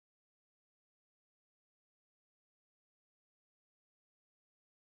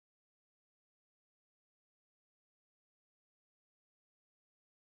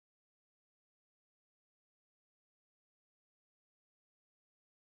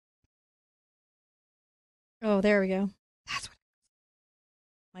 Oh, there we go. That's what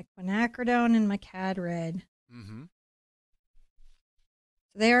my quinacridone and my cad red. Mm-hmm.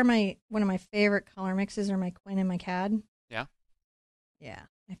 So they are one of my favorite color mixes are my quin and my cad. Yeah. Yeah.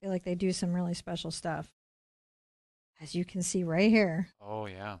 I feel like they do some really special stuff. As you can see right here. Oh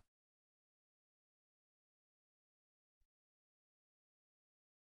yeah.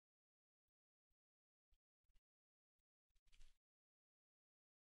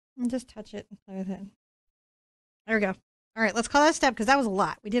 And just touch it and play with it. There we go. All right, let's call that a step because that was a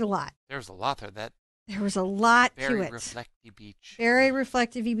lot. We did a lot. There's a lot there. There was a lot to Very it. reflective beach. Very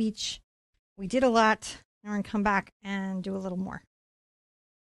reflective beach. We did a lot. Now we're going to come back and do a little more.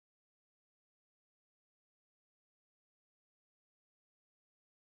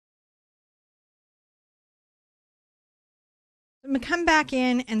 I'm going to come back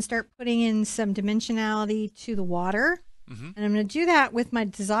in and start putting in some dimensionality to the water. Mm-hmm. And I'm going to do that with my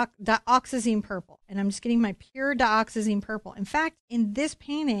dioxazine purple. And I'm just getting my pure dioxazine purple. In fact, in this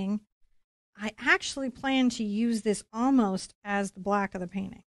painting, I actually plan to use this almost as the black of the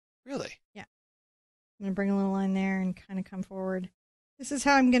painting. Really? Yeah. I'm going to bring a little line there and kind of come forward. This is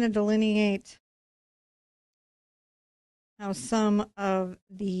how I'm going to delineate how some of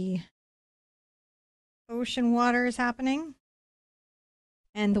the ocean water is happening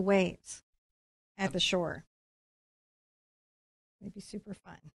and the waves at the shore. It'd be super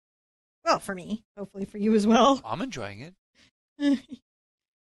fun. Well, for me, hopefully for you as well. I'm enjoying it. You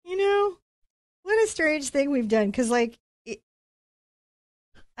know, what a strange thing we've done. Because, like,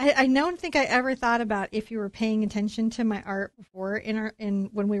 I don't think I ever thought about if you were paying attention to my art before in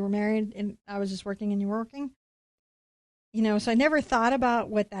when we were married and I was just working and you were working. You know, so I never thought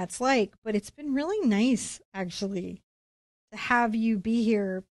about what that's like. But it's been really nice, actually, to have you be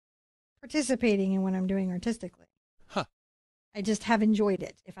here participating in what I'm doing artistically. Huh. I just have enjoyed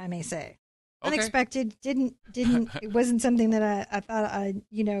it, if I may say. Okay. Unexpected, didn't it wasn't something that I thought I,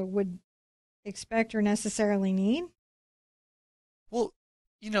 would expect or necessarily need. Well,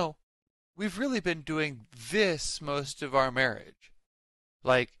 we've really been doing this most of our marriage.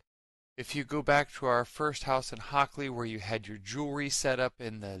 Like, if you go back to our first house in Hockley where you had your jewelry set up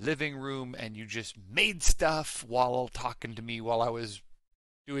in the living room and you just made stuff while talking to me while I was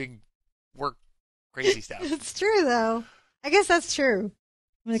doing work, crazy stuff. It's true, though. I guess that's true.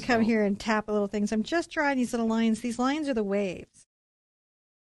 I'm going to come here and tap a little things. I'm just drawing these little lines. These lines are the waves.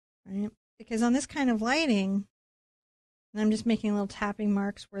 Right? Because on this kind of lighting, I'm just making little tapping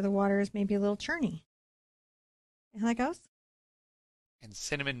marks where the water is maybe a little churny. See how that goes? And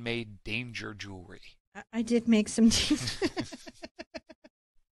Cinnamon made danger jewelry. I did make some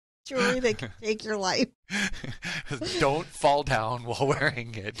jewelry that could take your life. Don't fall down while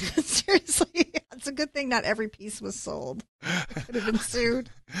wearing it. Seriously, it's a good thing not every piece was sold. I could have been sued.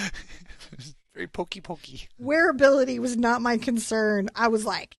 Very pokey. Wearability was not my concern. I was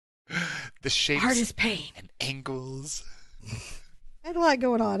like, the shapes art is pain. and angles. I had a lot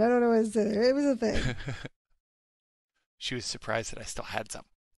going on. I don't know what to say. It was a thing. She was surprised that I still had some.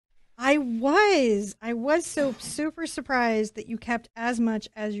 I was so super surprised that you kept as much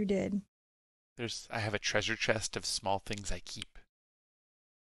as you did. I have a treasure chest of small things I keep.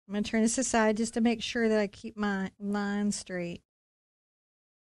 I'm going to turn this aside just to make sure that I keep my line straight.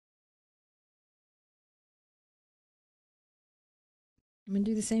 I'm going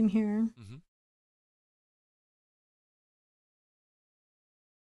to do the same here. Mm-hmm.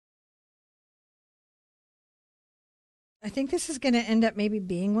 I think this is going to end up maybe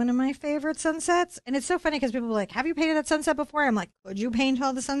being one of my favorite sunsets. And it's so funny because people are like, have you painted that sunset before? I'm like, could you paint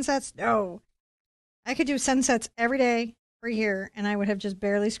all the sunsets? No. I could do sunsets every day for a year, and I would have just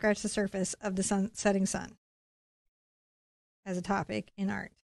barely scratched the surface of the setting sun as a topic in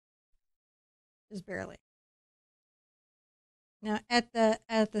art. Just barely. Now, at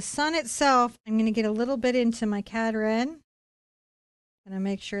the sun itself, I'm going to get a little bit into my cad red. And I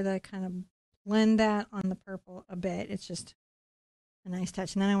make sure that I kind of blend that on the purple a bit. It's just a nice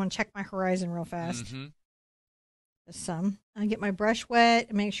touch. And then I want to check my horizon real fast. Mm-hmm. Just some. I get my brush wet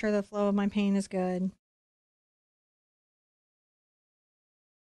and make sure the flow of my paint is good.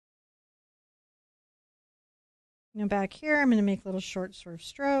 Now back here, I'm going to make little short sort of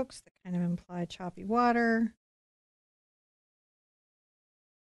strokes that kind of imply choppy water.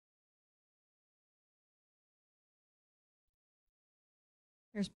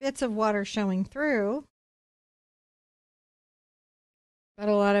 There's bits of water showing through, but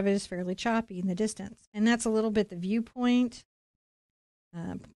a lot of it is fairly choppy in the distance. And that's a little bit the viewpoint,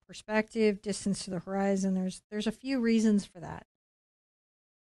 perspective, distance to the horizon. There's a few reasons for that.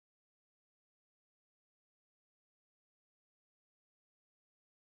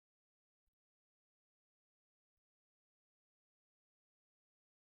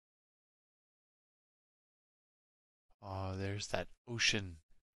 Oh, there's that ocean.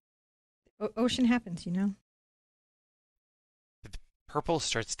 Ocean happens, you know. The purple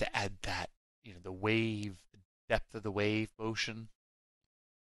starts to add that, the wave, the depth of the wave motion.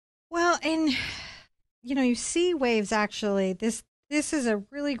 Well, and you see waves actually. This is a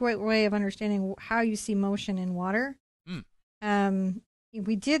really great way of understanding how you see motion in water.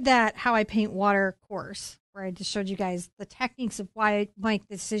 We did that how I paint water course, where I just showed you guys the techniques of why I make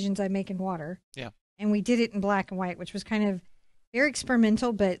the decisions I make in water. Yeah. And we did it in black and white, which was kind of very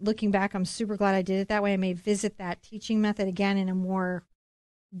experimental, but looking back, I'm super glad I did it that way. I may visit that teaching method again in a more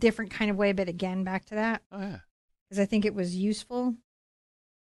different kind of way, but again, back to that. Oh, yeah. Because I think it was useful.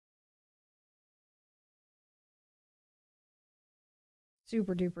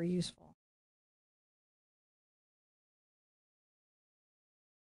 Super duper useful.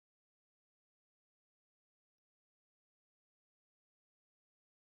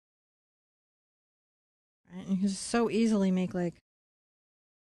 Right? You can just so easily make like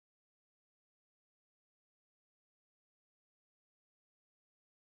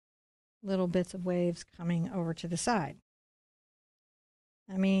little bits of waves coming over to the side.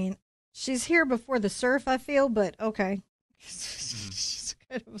 I mean, she's here before the surf, I feel, but okay. It's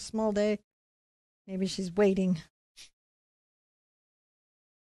kind of a small day. Maybe she's waiting.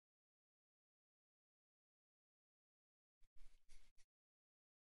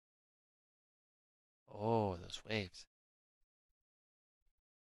 Oh, those waves.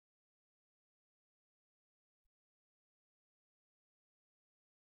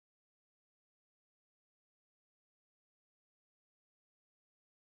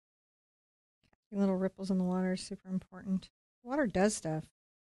 Little ripples in the water is super important. Water does stuff.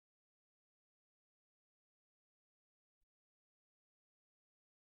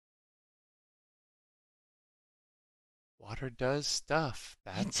 Water does stuff.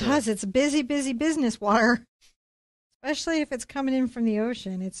 It does. It's busy, busy business, water. Especially if it's coming in from the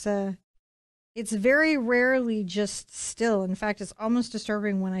ocean. It's very rarely just still. In fact, it's almost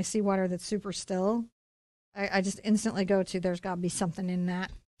disturbing when I see water that's super still. I just instantly go to, there's got to be something in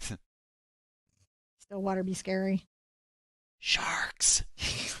that. Still water be scary. Sharks.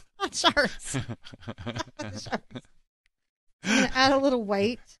 Not sharks. Sharks. I'm going to add a little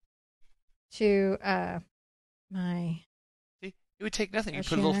white to my... See, it would take nothing. You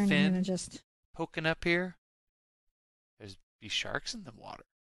put a little fin just poking up here. There's be sharks in the water.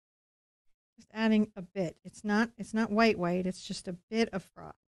 Just adding a bit. It's not white white, it's just a bit of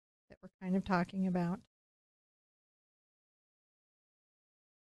froth that we're kind of talking about.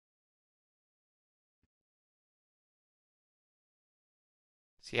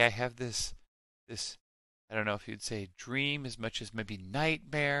 See, I have this I don't know if you'd say dream as much as maybe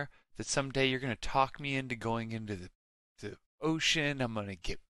nightmare that someday you're going to talk me into going into the ocean. I'm going to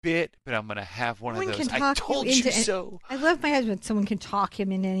get bit, but I'm going to have one No of one can those I talk you told into you so. I love my husband. Someone can talk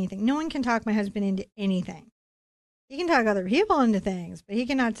him into anything. No one can talk my husband into anything. He can talk other people into things, but he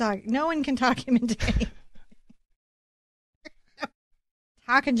cannot talk. No one can talk him into anything.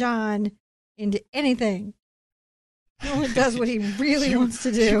 Talking John into anything. He only does what he really wants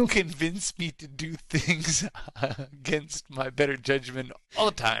to do. You convince me to do things against my better judgment all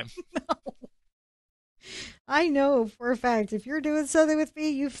the time. No. I know for a fact if you're doing something with me,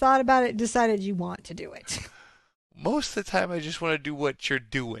 you've thought about it and decided you want to do it. Most of the time, I just want to do what you're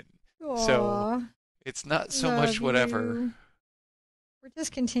doing. Aww, So it's not so much whatever. you. We're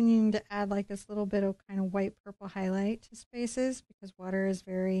just continuing to add like this little bit of kind of white purple highlight to spaces because water is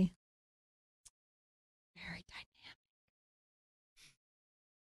very, very dynamic.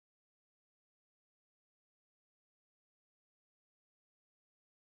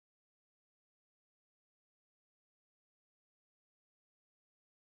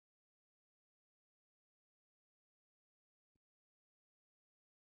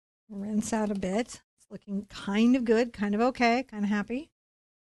 Rinse out a bit. It's looking kind of good, kind of okay, kind of happy.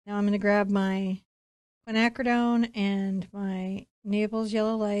 Now I'm going to grab my quinacridone and my Naples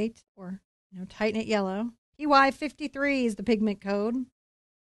Yellow Light, or Tighten It Yellow. PY53 is the pigment code.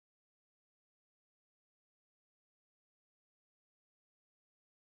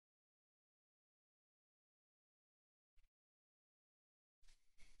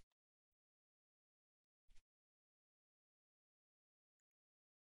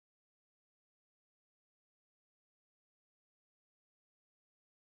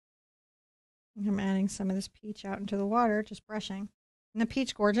 I'm adding some of this peach out into the water, just brushing. Isn't the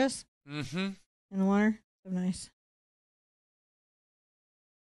peach gorgeous? Mm-hmm. In the water? So nice.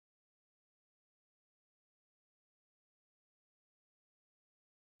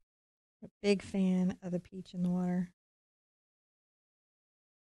 A big fan of the peach in the water.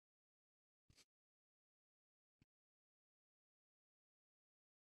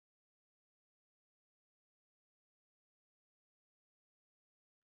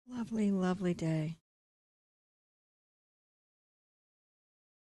 Lovely, lovely day.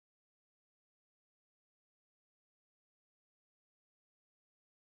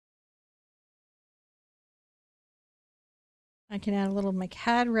 I can add a little of my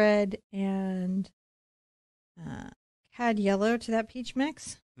cad red and cad yellow to that peach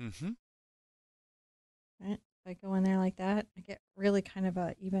mix. Mm-hmm. Right? If I go in there like that, I get really kind of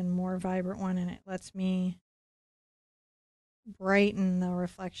a even more vibrant one, and it lets me brighten the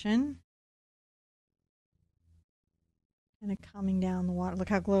reflection. Kind of coming down the water. Look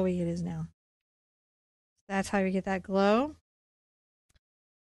how glowy it is now. That's how you get that glow.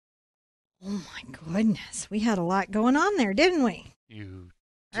 Oh my goodness. We had a lot going on there, didn't we? You do.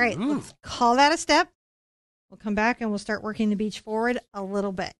 All right, let's call that a step. We'll come back and we'll start working the beach forward a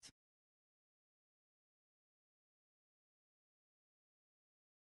little bit.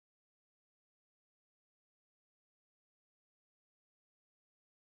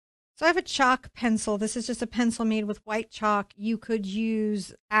 So I have a chalk pencil. This is just a pencil made with white chalk. You could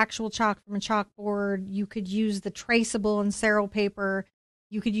use actual chalk from a chalkboard. You could use the traceable and Ceril paper.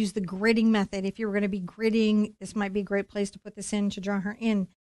 You could use the gridding method. If you were going to be gridding, this might be a great place to put this in to draw her in.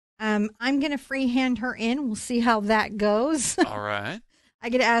 I'm going to freehand her in. We'll see how that goes. All right. I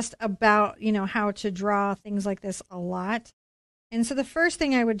get asked about, how to draw things like this a lot. And so the first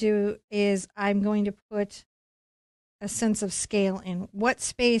thing I would do is I'm going to put a sense of scale in. What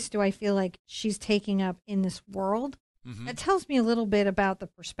space do I feel like she's taking up in this world? Mm-hmm. That tells me a little bit about the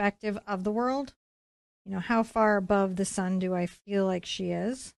perspective of the world. How far above the sun do I feel like she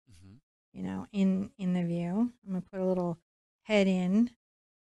is? Mm-hmm. In the view. I'm going to put a little head in.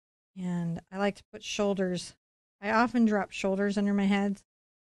 And I like to put shoulders. I often drop shoulders under my head.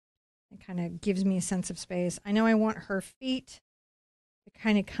 It kind of gives me a sense of space. I know I want her feet to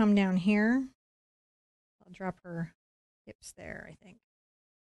kind of come down here. I'll drop her hips there, I think.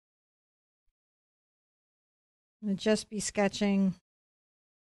 I'm going to just be sketching.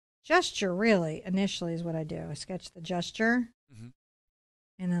 Gesture, really, initially is what I do. I sketch the gesture, mm-hmm.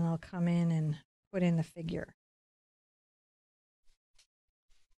 and then I'll come in and put in the figure.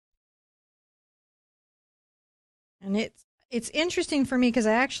 And it's interesting for me because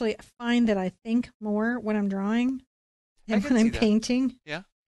I actually find that I think more when I'm drawing than when I'm painting. Yeah.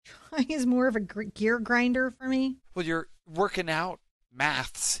 Drawing is more of a gear grinder for me. Well, you're working out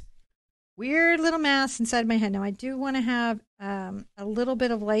maths. Weird little mass inside my head. Now, I do want to have a little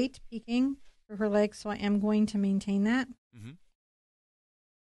bit of light peeking through her legs, so I am going to maintain that. Mm-hmm.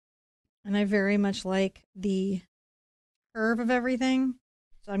 And I very much like the curve of everything,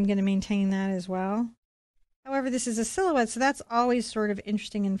 so I'm going to maintain that as well. However, this is a silhouette, so that's always sort of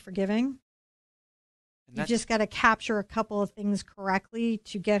interesting and forgiving. You just got to capture a couple of things correctly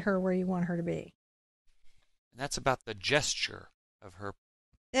to get her where you want her to be. And that's about the gesture of her.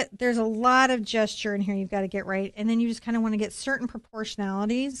 There's a lot of gesture in here you've got to get right, and then you just kind of want to get certain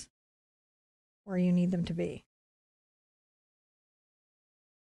proportionalities where you need them to be.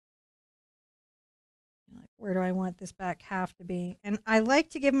 Like, where do I want this back half to be? And I like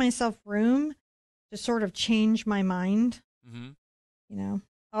to give myself room to sort of change my mind. Mm-hmm. You know,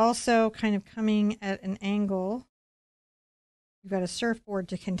 also kind of coming at an angle. You've got a surfboard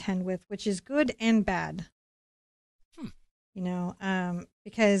to contend with, which is good and bad. You know,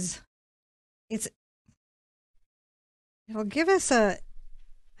 because it'll give us I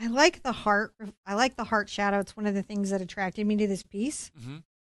like the heart shadow. It's one of the things that attracted me to this piece. Mm-hmm.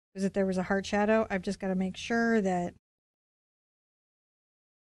 Was that there was a heart shadow. I've just got to make sure that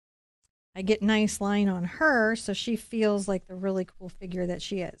I get nice line on her so she feels like the really cool figure that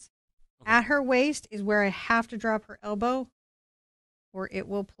she is. Okay. At her waist is where I have to drop her elbow or it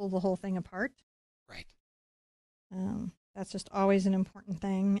will pull the whole thing apart. Right. That's just always an important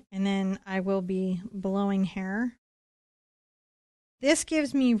thing. And then I will be blowing hair. This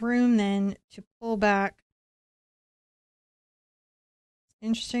gives me room then to pull back.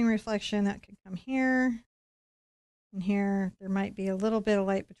 Interesting reflection that could come here and here. There might be a little bit of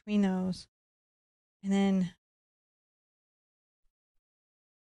light between those. And then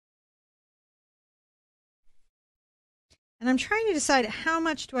I'm trying to decide how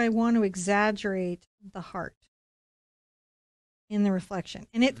much do I want to exaggerate the heart in the reflection.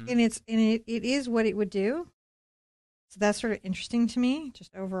 And it is what it would do. So that's sort of interesting to me,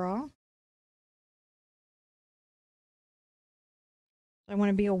 just overall. I want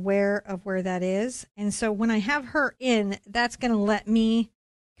to be aware of where that is. And so when I have her in, that's going to let me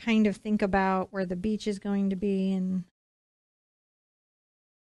kind of think about where the beach is going to be, and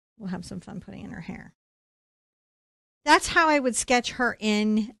we'll have some fun putting in her hair. That's how I would sketch her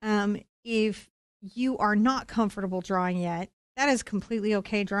in. If you are not comfortable drawing yet, that is completely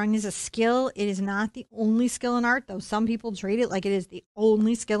okay. Drawing is a skill. It is not the only skill in art, though some people treat it like it is the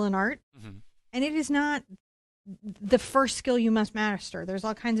only skill in art. Mm-hmm. And it is not the first skill you must master. There's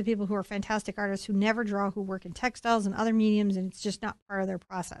all kinds of people who are fantastic artists who never draw, who work in textiles and other mediums, and it's just not part of their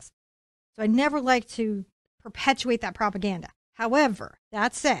process. So I never like to perpetuate that propaganda. However,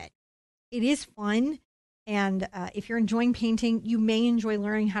 that said, it is fun. And if you're enjoying painting, you may enjoy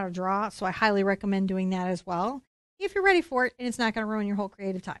learning how to draw. So I highly recommend doing that as well, if you're ready for it and it's not going to ruin your whole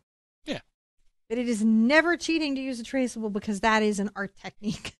creative time. Yeah. But it is never cheating to use a traceable, because that is an art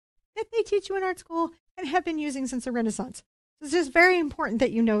technique that they teach you in art school and have been using since the Renaissance. So it's just very important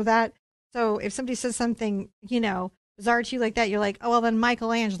that you know that. So if somebody says something, bizarre to you like that, you're like, oh, well, then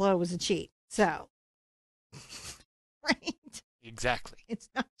Michelangelo was a cheat. So, right? Exactly. It's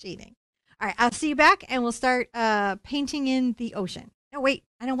not cheating. All right, I'll see you back, and we'll start painting in the ocean. No, wait,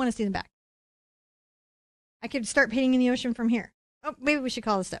 I don't want to see them back. I could start painting in the ocean from here. Oh, maybe we should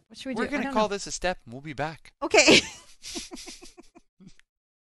call this a step. What should we do? We're going to call this a step, and we'll be back. Okay.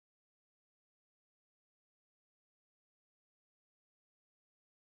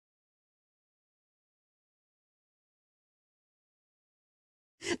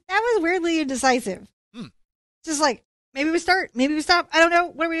 That was weirdly indecisive. Just like, maybe we start, maybe we stop. I don't know.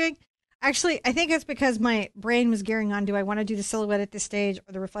 What are we doing? Actually, I think it's because my brain was gearing on, do I want to do the silhouette at this stage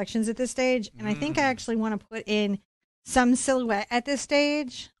or the reflections at this stage? And I think I actually want to put in some silhouette at this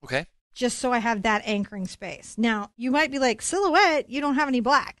stage. Okay. Just so I have that anchoring space. Now, you might be like, silhouette, you don't have any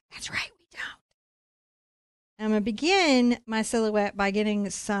black. That's right, we don't. I'm going to begin my silhouette by getting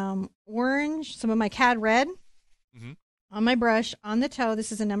some orange, some of my cad red on my brush on the toe.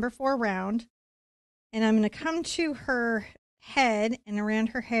 This is a number 4 round. And I'm going to come to her head and around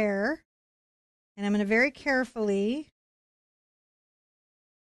her hair. And I'm going to very carefully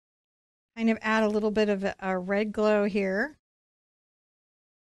kind of add a little bit of a red glow here.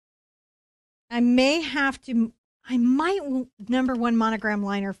 I might number 1 monogram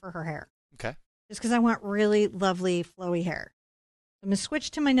liner for her hair. Okay. Just because I want really lovely, flowy hair. I'm going to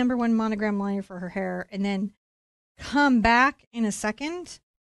switch to my number 1 monogram liner for her hair and then come back in a second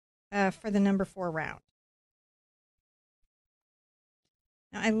for the number 4 round.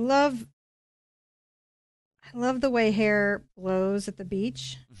 Now, I love I love the way hair blows at the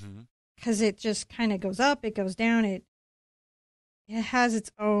beach Hmm. because it just kind of goes up, it goes down, it has its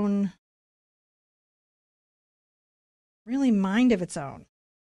own really mind of its own.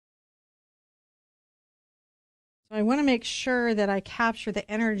 So I want to make sure that I capture the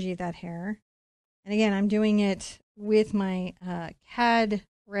energy of that hair. And again, I'm doing it with my CAD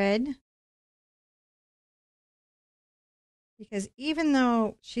red because even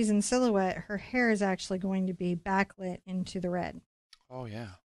though she's in silhouette, her hair is actually going to be backlit into the red. Oh, yeah.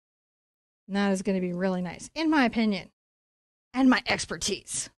 And that is going to be really nice, in my opinion, and my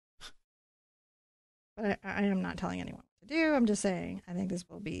expertise. But I am not telling anyone what to do. I'm just saying I think this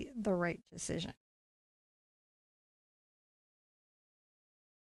will be the right decision.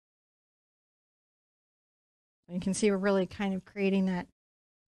 You can see we're really kind of creating that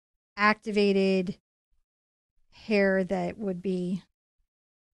activated hair that would be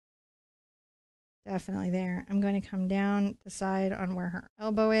definitely there. I'm going to come down the side on where her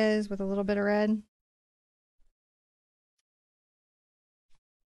elbow is with a little bit of red.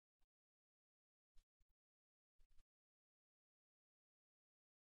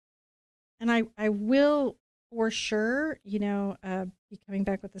 And I will for sure, be coming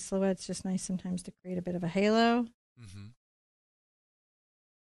back with the silhouette. It's just nice sometimes to create a bit of a halo. Hmm.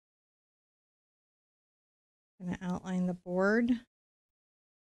 I'm going to outline the board.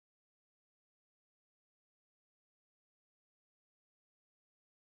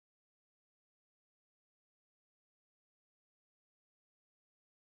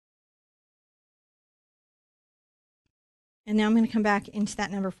 And now I'm going to come back into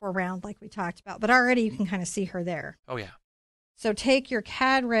that number 4 round like we talked about. But already you can kind of see her there. Oh, yeah. So take your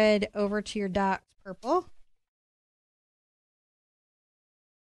CAD red over to your docked purple.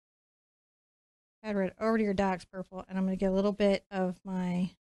 CAD red over to your docked purple. And I'm going to get a little bit of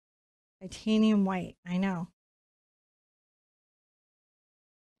my titanium white. I know.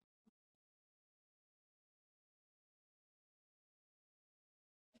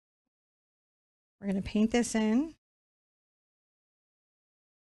 We're going to paint this in.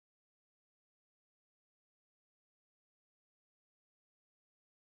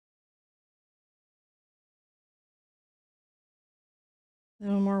 A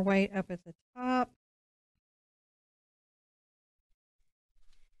little more white up at the top.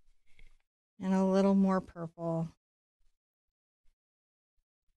 And a little more purple.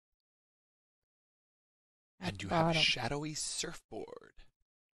 And you have a shadowy surfboard.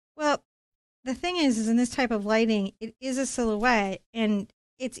 Well, the thing is in this type of lighting, it is a silhouette, and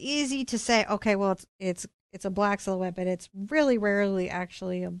it's easy to say, okay, well, it's a black silhouette, but it's really rarely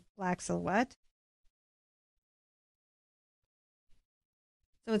actually a black silhouette.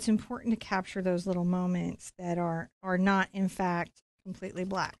 So it's important to capture those little moments that are not, in fact, completely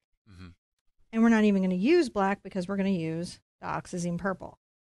black. Mm-hmm. And we're not even going to use black because we're going to use dioxazine purple,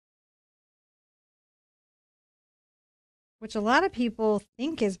 which a lot of people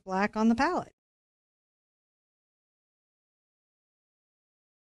think is black on the palette.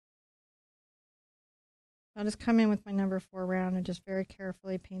 I'll just come in with my number 4 round and just very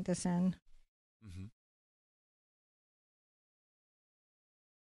carefully paint this in. Mm-hmm.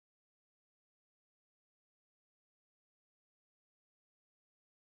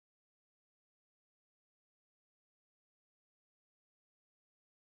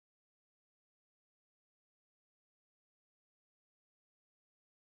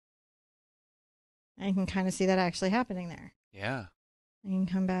 And you can kind of see that actually happening there. Yeah. You can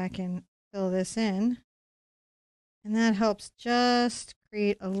come back and fill this in. And that helps just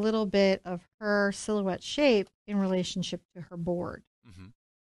create a little bit of her silhouette shape in relationship to her board. Mm-hmm.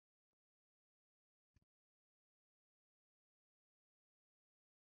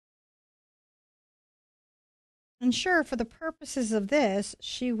 And sure, for the purposes of this,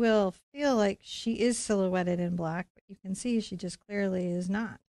 she will feel like she is silhouetted in black, but you can see she just clearly is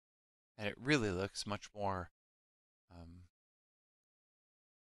not. And it really looks much more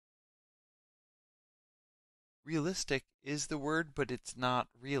realistic is the word, but it's not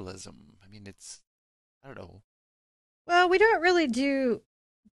realism. I mean, I don't know. Well, we don't really do.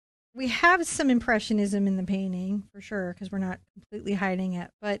 We have some impressionism in the painting for sure because we're not completely hiding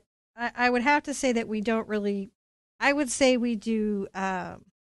it. But I would have to say that we don't really. I would say we do.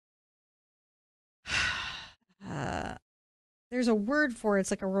 There's a word for it.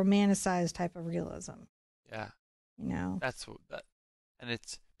 It's like a romanticized type of realism. Yeah. That's what that, and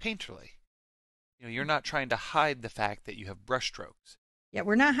it's painterly. You're not trying to hide the fact that you have brushstrokes. Yeah,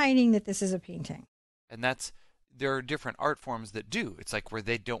 we're not hiding that this is a painting. And there are different art forms that do. It's like where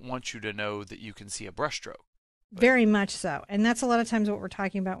they don't want you to know that you can see a brushstroke. Very much so. And that's a lot of times what we're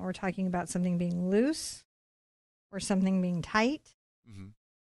talking about when we're talking about something being loose. or something being tight Mm-hmm.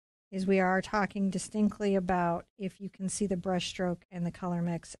 is we are talking distinctly about if you can see the brush stroke and the color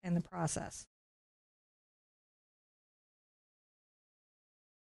mix and the process.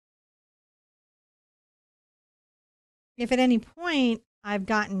 If at any point I've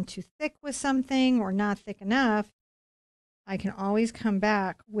gotten too thick with something or not thick enough, I can always come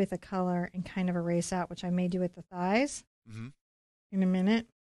back with a color and kind of erase out, which I may do at the thighs Mm-hmm. in a minute.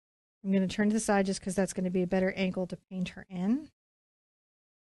 I'm going to turn to the side just because that's going to be a better angle to paint her in.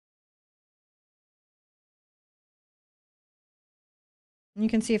 And you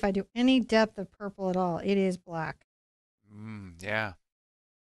can see if I do any depth of purple at all, it is black. Yeah.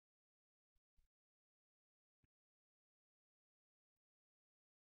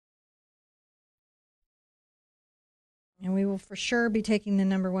 And we will for sure be taking the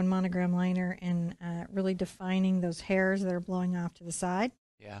 #1 monogram liner and really defining those hairs that are blowing off to the side.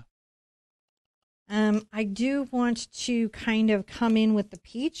 Yeah. I do want to kind of come in with the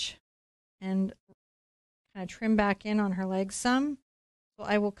peach and kind of trim back in on her legs some. So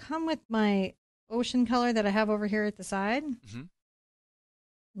I will come with my ocean color that I have over here at the side Mm-hmm.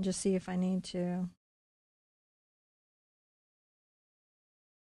 and just see if I need to.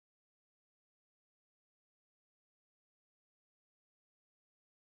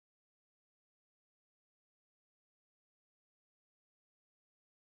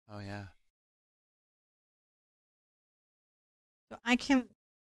 Oh yeah. So I can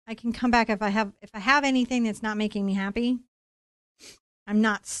come back if I have anything that's not making me happy. I'm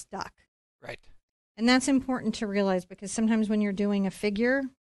not stuck. Right. And that's important to realize because sometimes when you're doing a figure,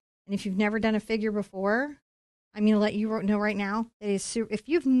 and if you've never done a figure before, I'm going to let you know right now that if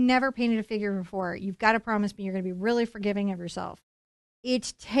you've never painted a figure before, you've got to promise me you're going to be really forgiving of yourself.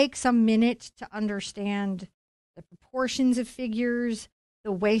 It takes a minute to understand the proportions of figures,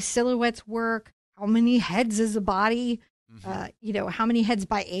 the way silhouettes work, how many heads is a body, how many heads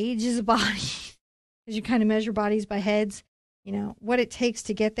by age is a body, because you kind of measure bodies by heads, what it takes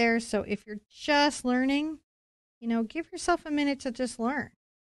to get there. So if you're just learning, give yourself a minute to just learn.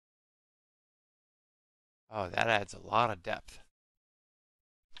 Oh, that adds a lot of depth.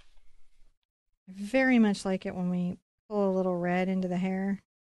 I very much like it when we pull a little red into the hair.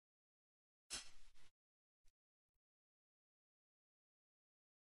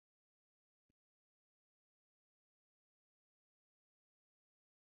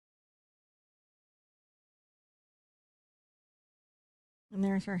 And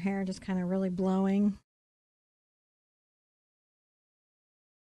there's her hair just kind of really blowing.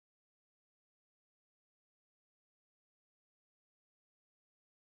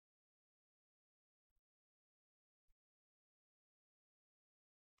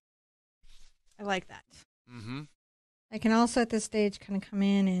 I like that. Mm-hmm. I can also at this stage kind of come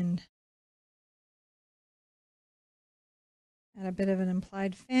in and add a bit of an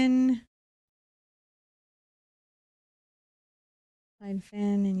implied fin. Implied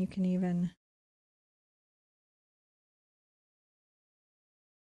fin, and you can even.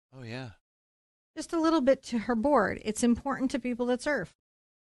 Oh yeah. Just a little bit to her board. It's important to people that surf.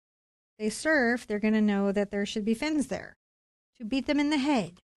 They surf, they're going to know that there should be fins there to beat them in the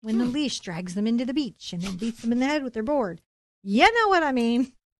head when the leash drags them into the beach and then beats them in the head with their board. You know what I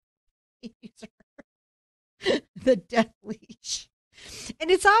mean? The death leash. And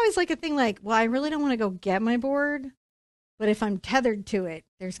it's always like a thing like, well, I really don't want to go get my board, but if I'm tethered to it,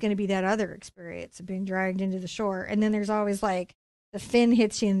 there's going to be that other experience of being dragged into the shore. And then there's always like the fin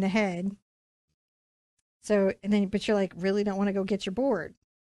hits you in the head. So, but you're like, really don't want to go get your board.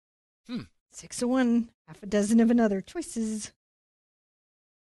 6 of one, half a dozen of another. Choices.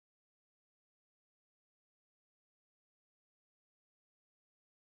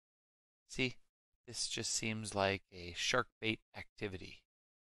 See, this just seems like a shark bait activity.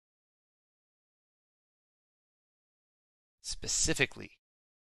 Specifically,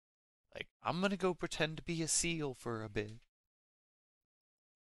 like, I'm gonna go pretend to be a seal for a bit.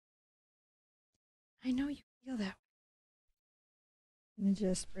 I know you feel that. I'm going to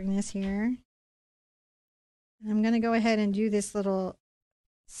just bring this here. And I'm going to go ahead and do this little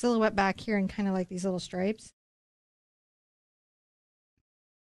silhouette back here and kind of like these little stripes.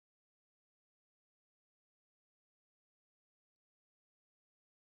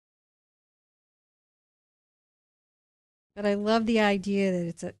 But I love the idea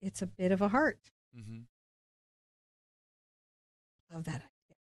that it's a bit of a heart. Mm-hmm. Love that idea.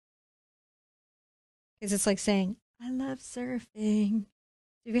 Because it's like saying, I love surfing.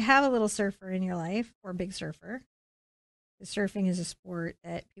 If you have a little surfer in your life or a big surfer, surfing is a sport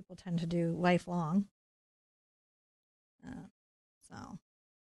that people tend to do lifelong. So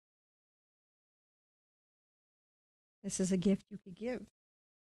This is a gift you could give.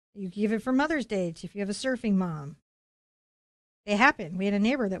 You could give it for Mother's Day if you have a surfing mom. They happen. We had a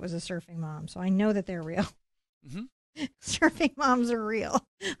neighbor that was a surfing mom, so I know that they're real. Mm-hmm. Surfing moms are real.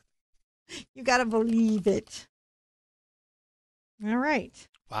 You got to believe it. All right.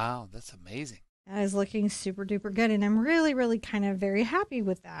 Wow, that's amazing. That is looking super duper good. And I'm really, really kind of very happy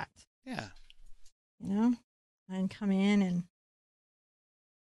with that. Yeah. You know, and come in and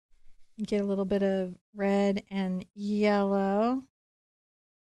get a little bit of red and yellow.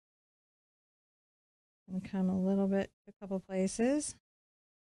 And come a little bit, a couple places.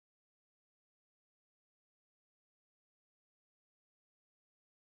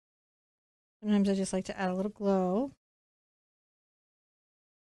 Sometimes I just like to add a little glow.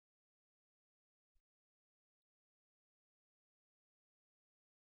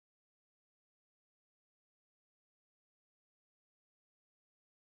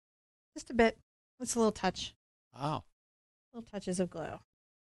 Just a bit. Just a little touch. Wow. Little touches of glow.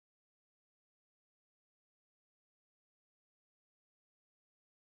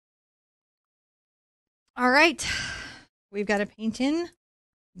 All right. We've got to paint in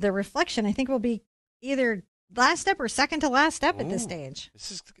the reflection. I think will be either last step or second to last step at this stage.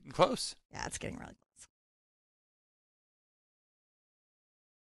 This is getting close. Yeah, it's getting really close.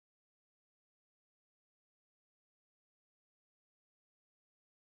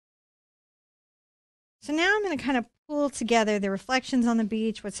 So now I'm going to kind of pull together the reflections on the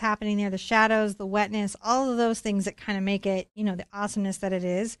beach, what's happening there, the shadows, the wetness, all of those things that kind of make it, you know, the awesomeness that it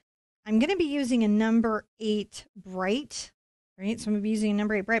is. I'm going to be using a number 8 bright, right? So I'm going to be using a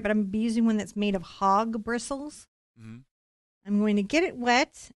number 8 bright, but I'm going to be using one that's made of hog bristles. Mm-hmm. I'm going to get it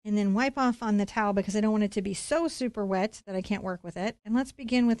wet and then wipe off on the towel because I don't want it to be so super wet that I can't work with it. And let's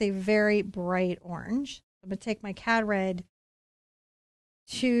begin with a very bright orange. I'm going to take my cad red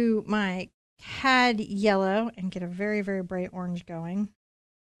to my cad yellow and get a very, very bright orange going.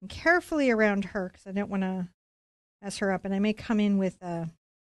 And carefully around her because I don't want to mess her up. And I may come in with a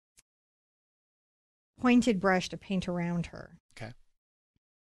pointed brush to paint around her. Okay.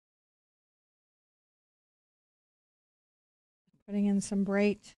 Putting in some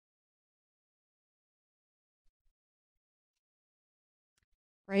bright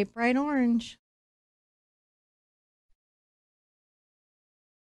orange.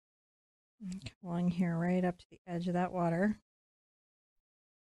 Going here right up to the edge of that water.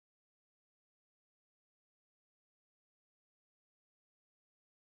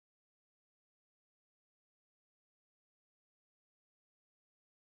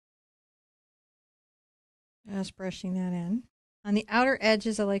 Just brushing that in. On the outer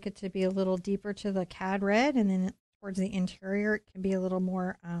edges, I like it to be a little deeper to the cad red, and then towards the interior, it can be a little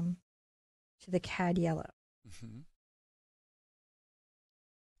more to the cad yellow. Mm-hmm.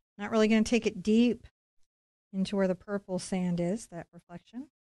 Not really going to take it deep into where the purple sand is, that reflection.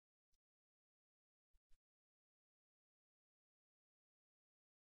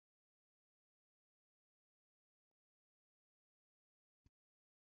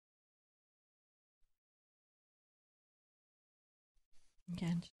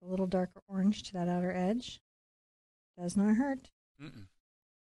 Again, just a little darker orange to that outer edge. Does not hurt. Mm-mm.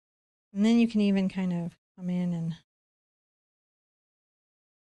 And then you can even kind of come in and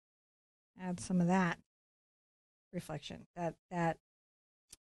add some of that reflection, that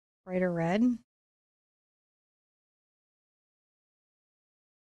brighter red. We're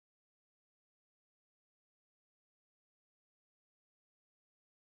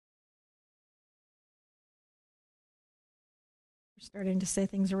starting to say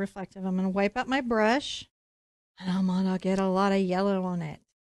things are reflective. I'm going to wipe out my brush, and I'm going to get a lot of yellow on it.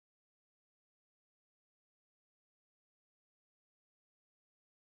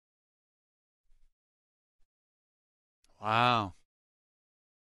 Wow.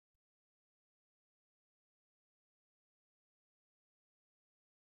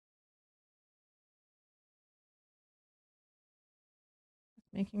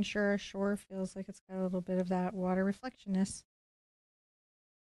 Making sure our shore feels like it's got a little bit of that water reflectionness.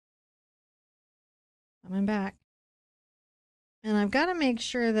 Coming back. And I've got to make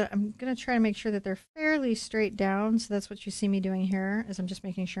sure that I'm going to try to make sure that they're fairly straight down. So that's what you see me doing here is I'm just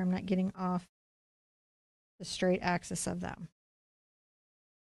making sure I'm not getting off the straight axis of them.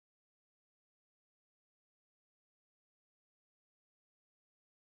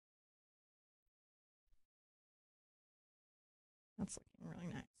 That's looking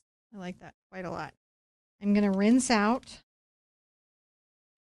really nice. I like that quite a lot. I'm going to rinse out.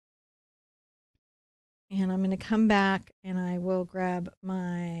 And I'm going to come back and I will grab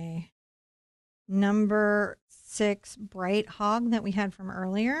my number 6 bright hog that we had from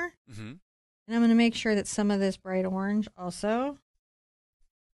earlier. Mm-hmm. And And I'm going to make sure that some of this bright orange also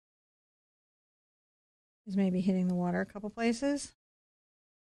is maybe hitting the water a couple places.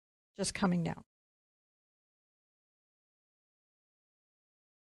 Just coming down.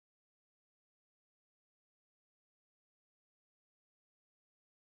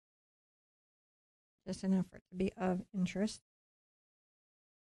 Just enough for it to be of interest.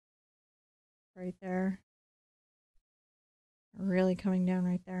 Right there. Really coming down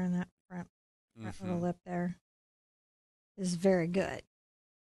right there in that front little lip there. This is very good.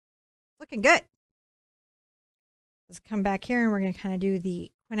 Looking good. Let's come back here and we're going to kind of do the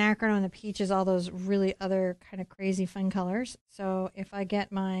quinacridone and the peaches, all those really other kind of crazy fun colors. So if I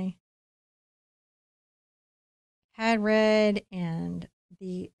get my cad red and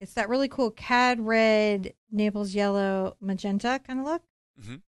it's that really cool cad red, Naples yellow, magenta kind of look.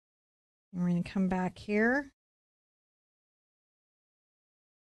 Mm-hmm. And we're going to come back here.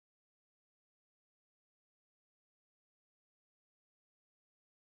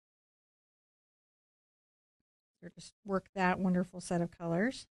 Or just work that wonderful set of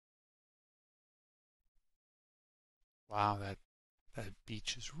colors. Wow, that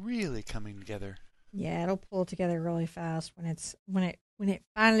beach is really coming together. Yeah, it'll pull together really fast when it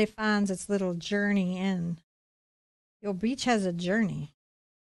finally finds its little journey in. Your beach has a journey.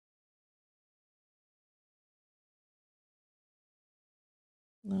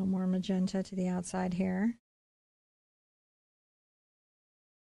 A little more magenta to the outside here.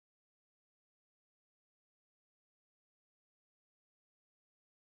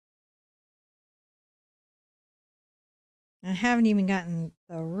 I haven't even gotten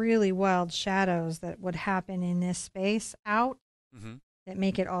the really wild shadows that would happen in this space out that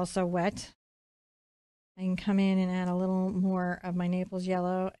make it also wet. I can come in and add a little more of my Naples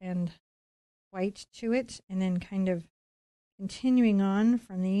yellow and white to it, and then kind of continuing on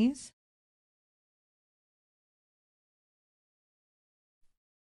from these.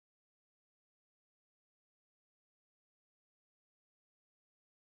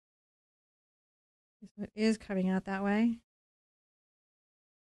 So it is coming out that way.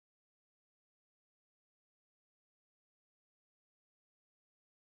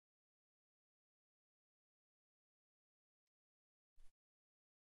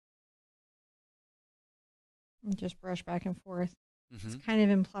 And just brush back and forth. This kind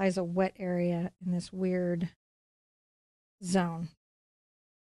of implies a wet area in this weird zone.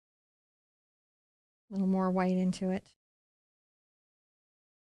 A little more white into it.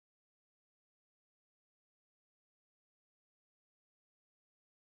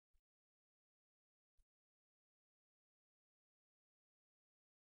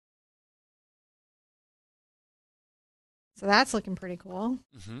 So that's looking pretty cool.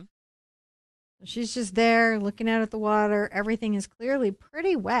 She's just there looking out at the water. Everything is clearly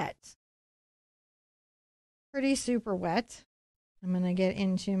pretty wet. Pretty super wet. I'm going to get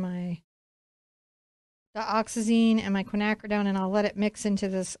into my dioxazine and my quinacridone, and I'll let it mix into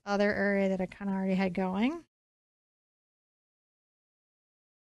this other area that I kind of already had going.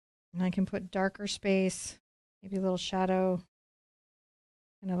 And I can put darker space, maybe a little shadow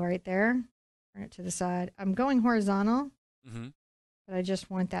kind of right there. Turn it to the side. I'm going horizontal, but I just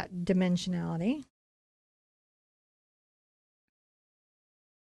want that dimensionality.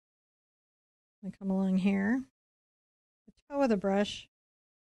 I come along here, the toe of the brush.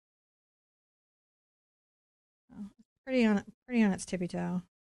 Oh, pretty on its tippy toe.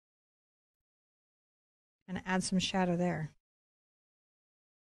 And add some shadow there.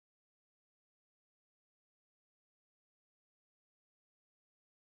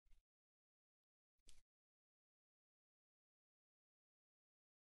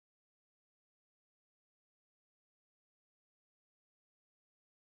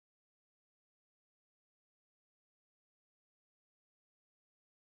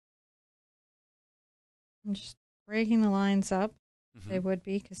 I'm just breaking the lines up. They would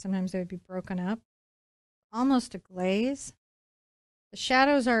be, because sometimes they would be broken up. Almost a glaze. The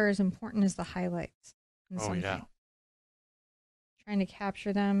shadows are as important as the highlights in something. Yeah. Trying to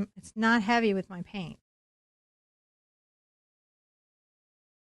capture them. It's not heavy with my paint.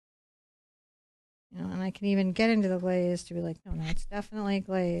 You know, and I can even get into the glaze to be like, no, it's definitely a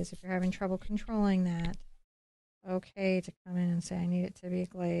glaze. If you're having trouble controlling that, okay to come in and say, I need it to be a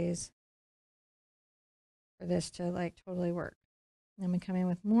glaze for this to like totally work. Then we come in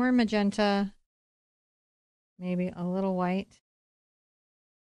with more magenta, maybe a little white.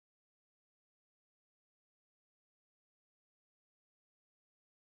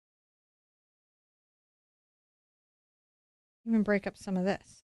 Even break up some of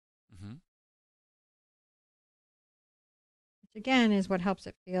this. Which again is what helps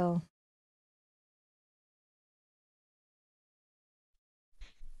it feel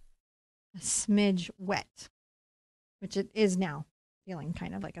a smidge wet, which it is now feeling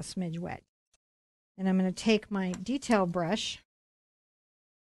kind of like a smidge wet. And I'm going to take my detail brush.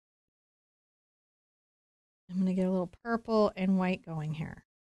 I'm going to get a little purple and white going here.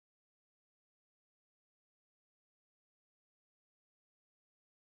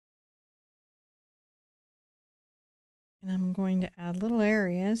 And I'm going to add little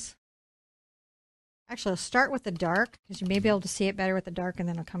areas. Actually, I'll start with the dark because you may be able to see it better with the dark, and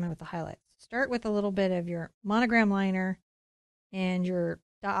then I'll come in with the highlights. Start with a little bit of your monogram liner and your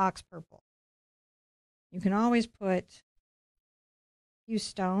Da'Ox purple. You can always put a few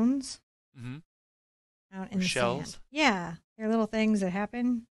stones out in the shells. sand. Yeah, they're little things that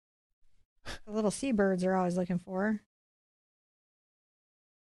happen. The little seabirds are always looking for.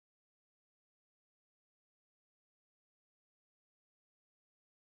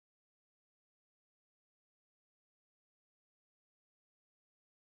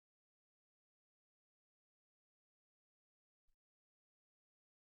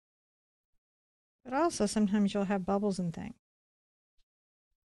 But also sometimes you'll have bubbles and things.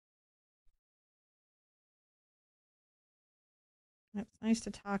 It's nice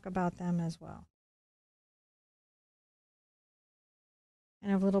to talk about them as well.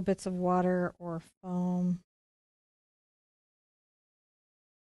 And have little bits of water or foam.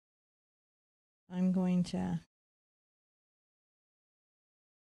 I'm going to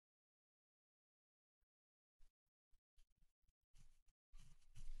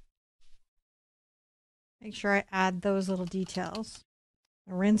make sure I add those little details.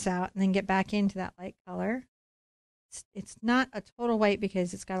 I'll rinse out and then get back into that light color. It's not a total white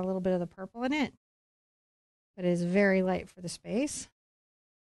because it's got a little bit of the purple in it, but it is very light for the space.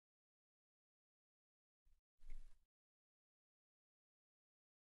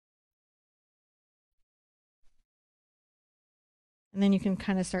 And then you can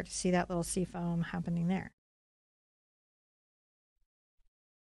kind of start to see that little sea foam happening there.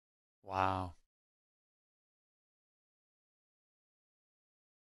 Wow.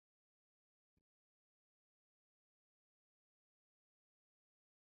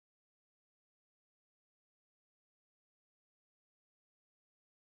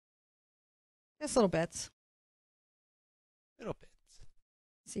 Just little bits. Little bits.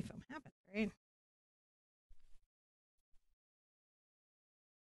 Sea foam happens, right?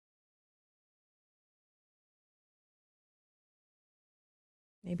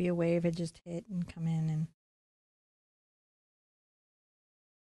 Maybe a wave had just hit and come in and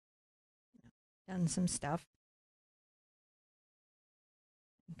done some stuff.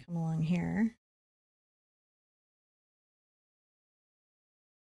 And come along here.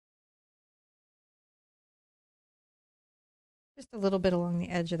 Just a little bit along the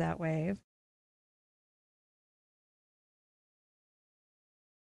edge of that wave.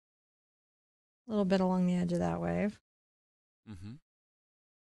 A little bit along the edge of that wave. Mm-hmm.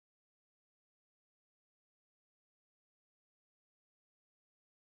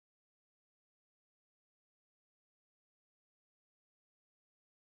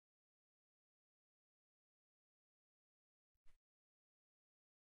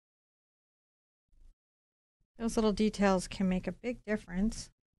 Those little details can make a big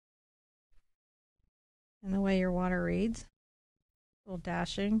difference in the way your water reads. A little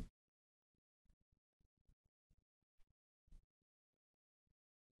dashing.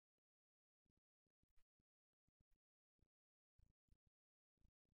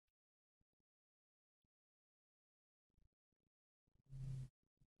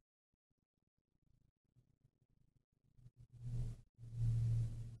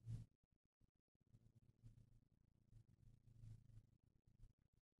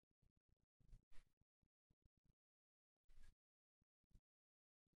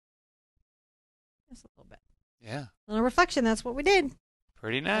 Just a little bit. Yeah. A little reflection. That's what we did.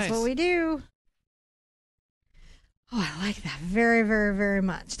 Pretty nice. That's what we do. Oh, I like that very, very, very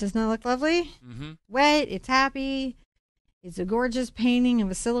much. Doesn't that look lovely? Mm-hmm. Wet. It's happy. It's a gorgeous painting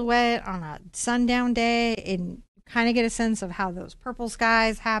of a silhouette on a sundown day. And you kind of get a sense of how those purple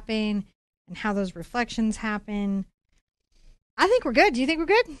skies happen and how those reflections happen. I think we're good. Do you think we're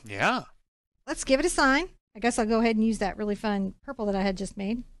good? Yeah. Let's give it a sign. I guess I'll go ahead and use that really fun purple that I had just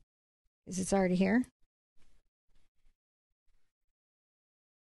made because it's already here.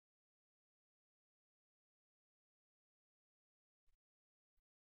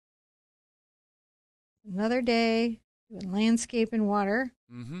 Another day doing landscape and water.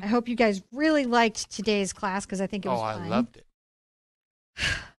 Mm-hmm. I hope you guys really liked today's class because I think it was fun. I loved it.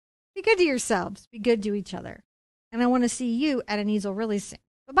 Be good to yourselves. Be good to each other. And I want to see you at an easel really soon.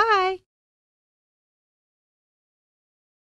 Bye-bye.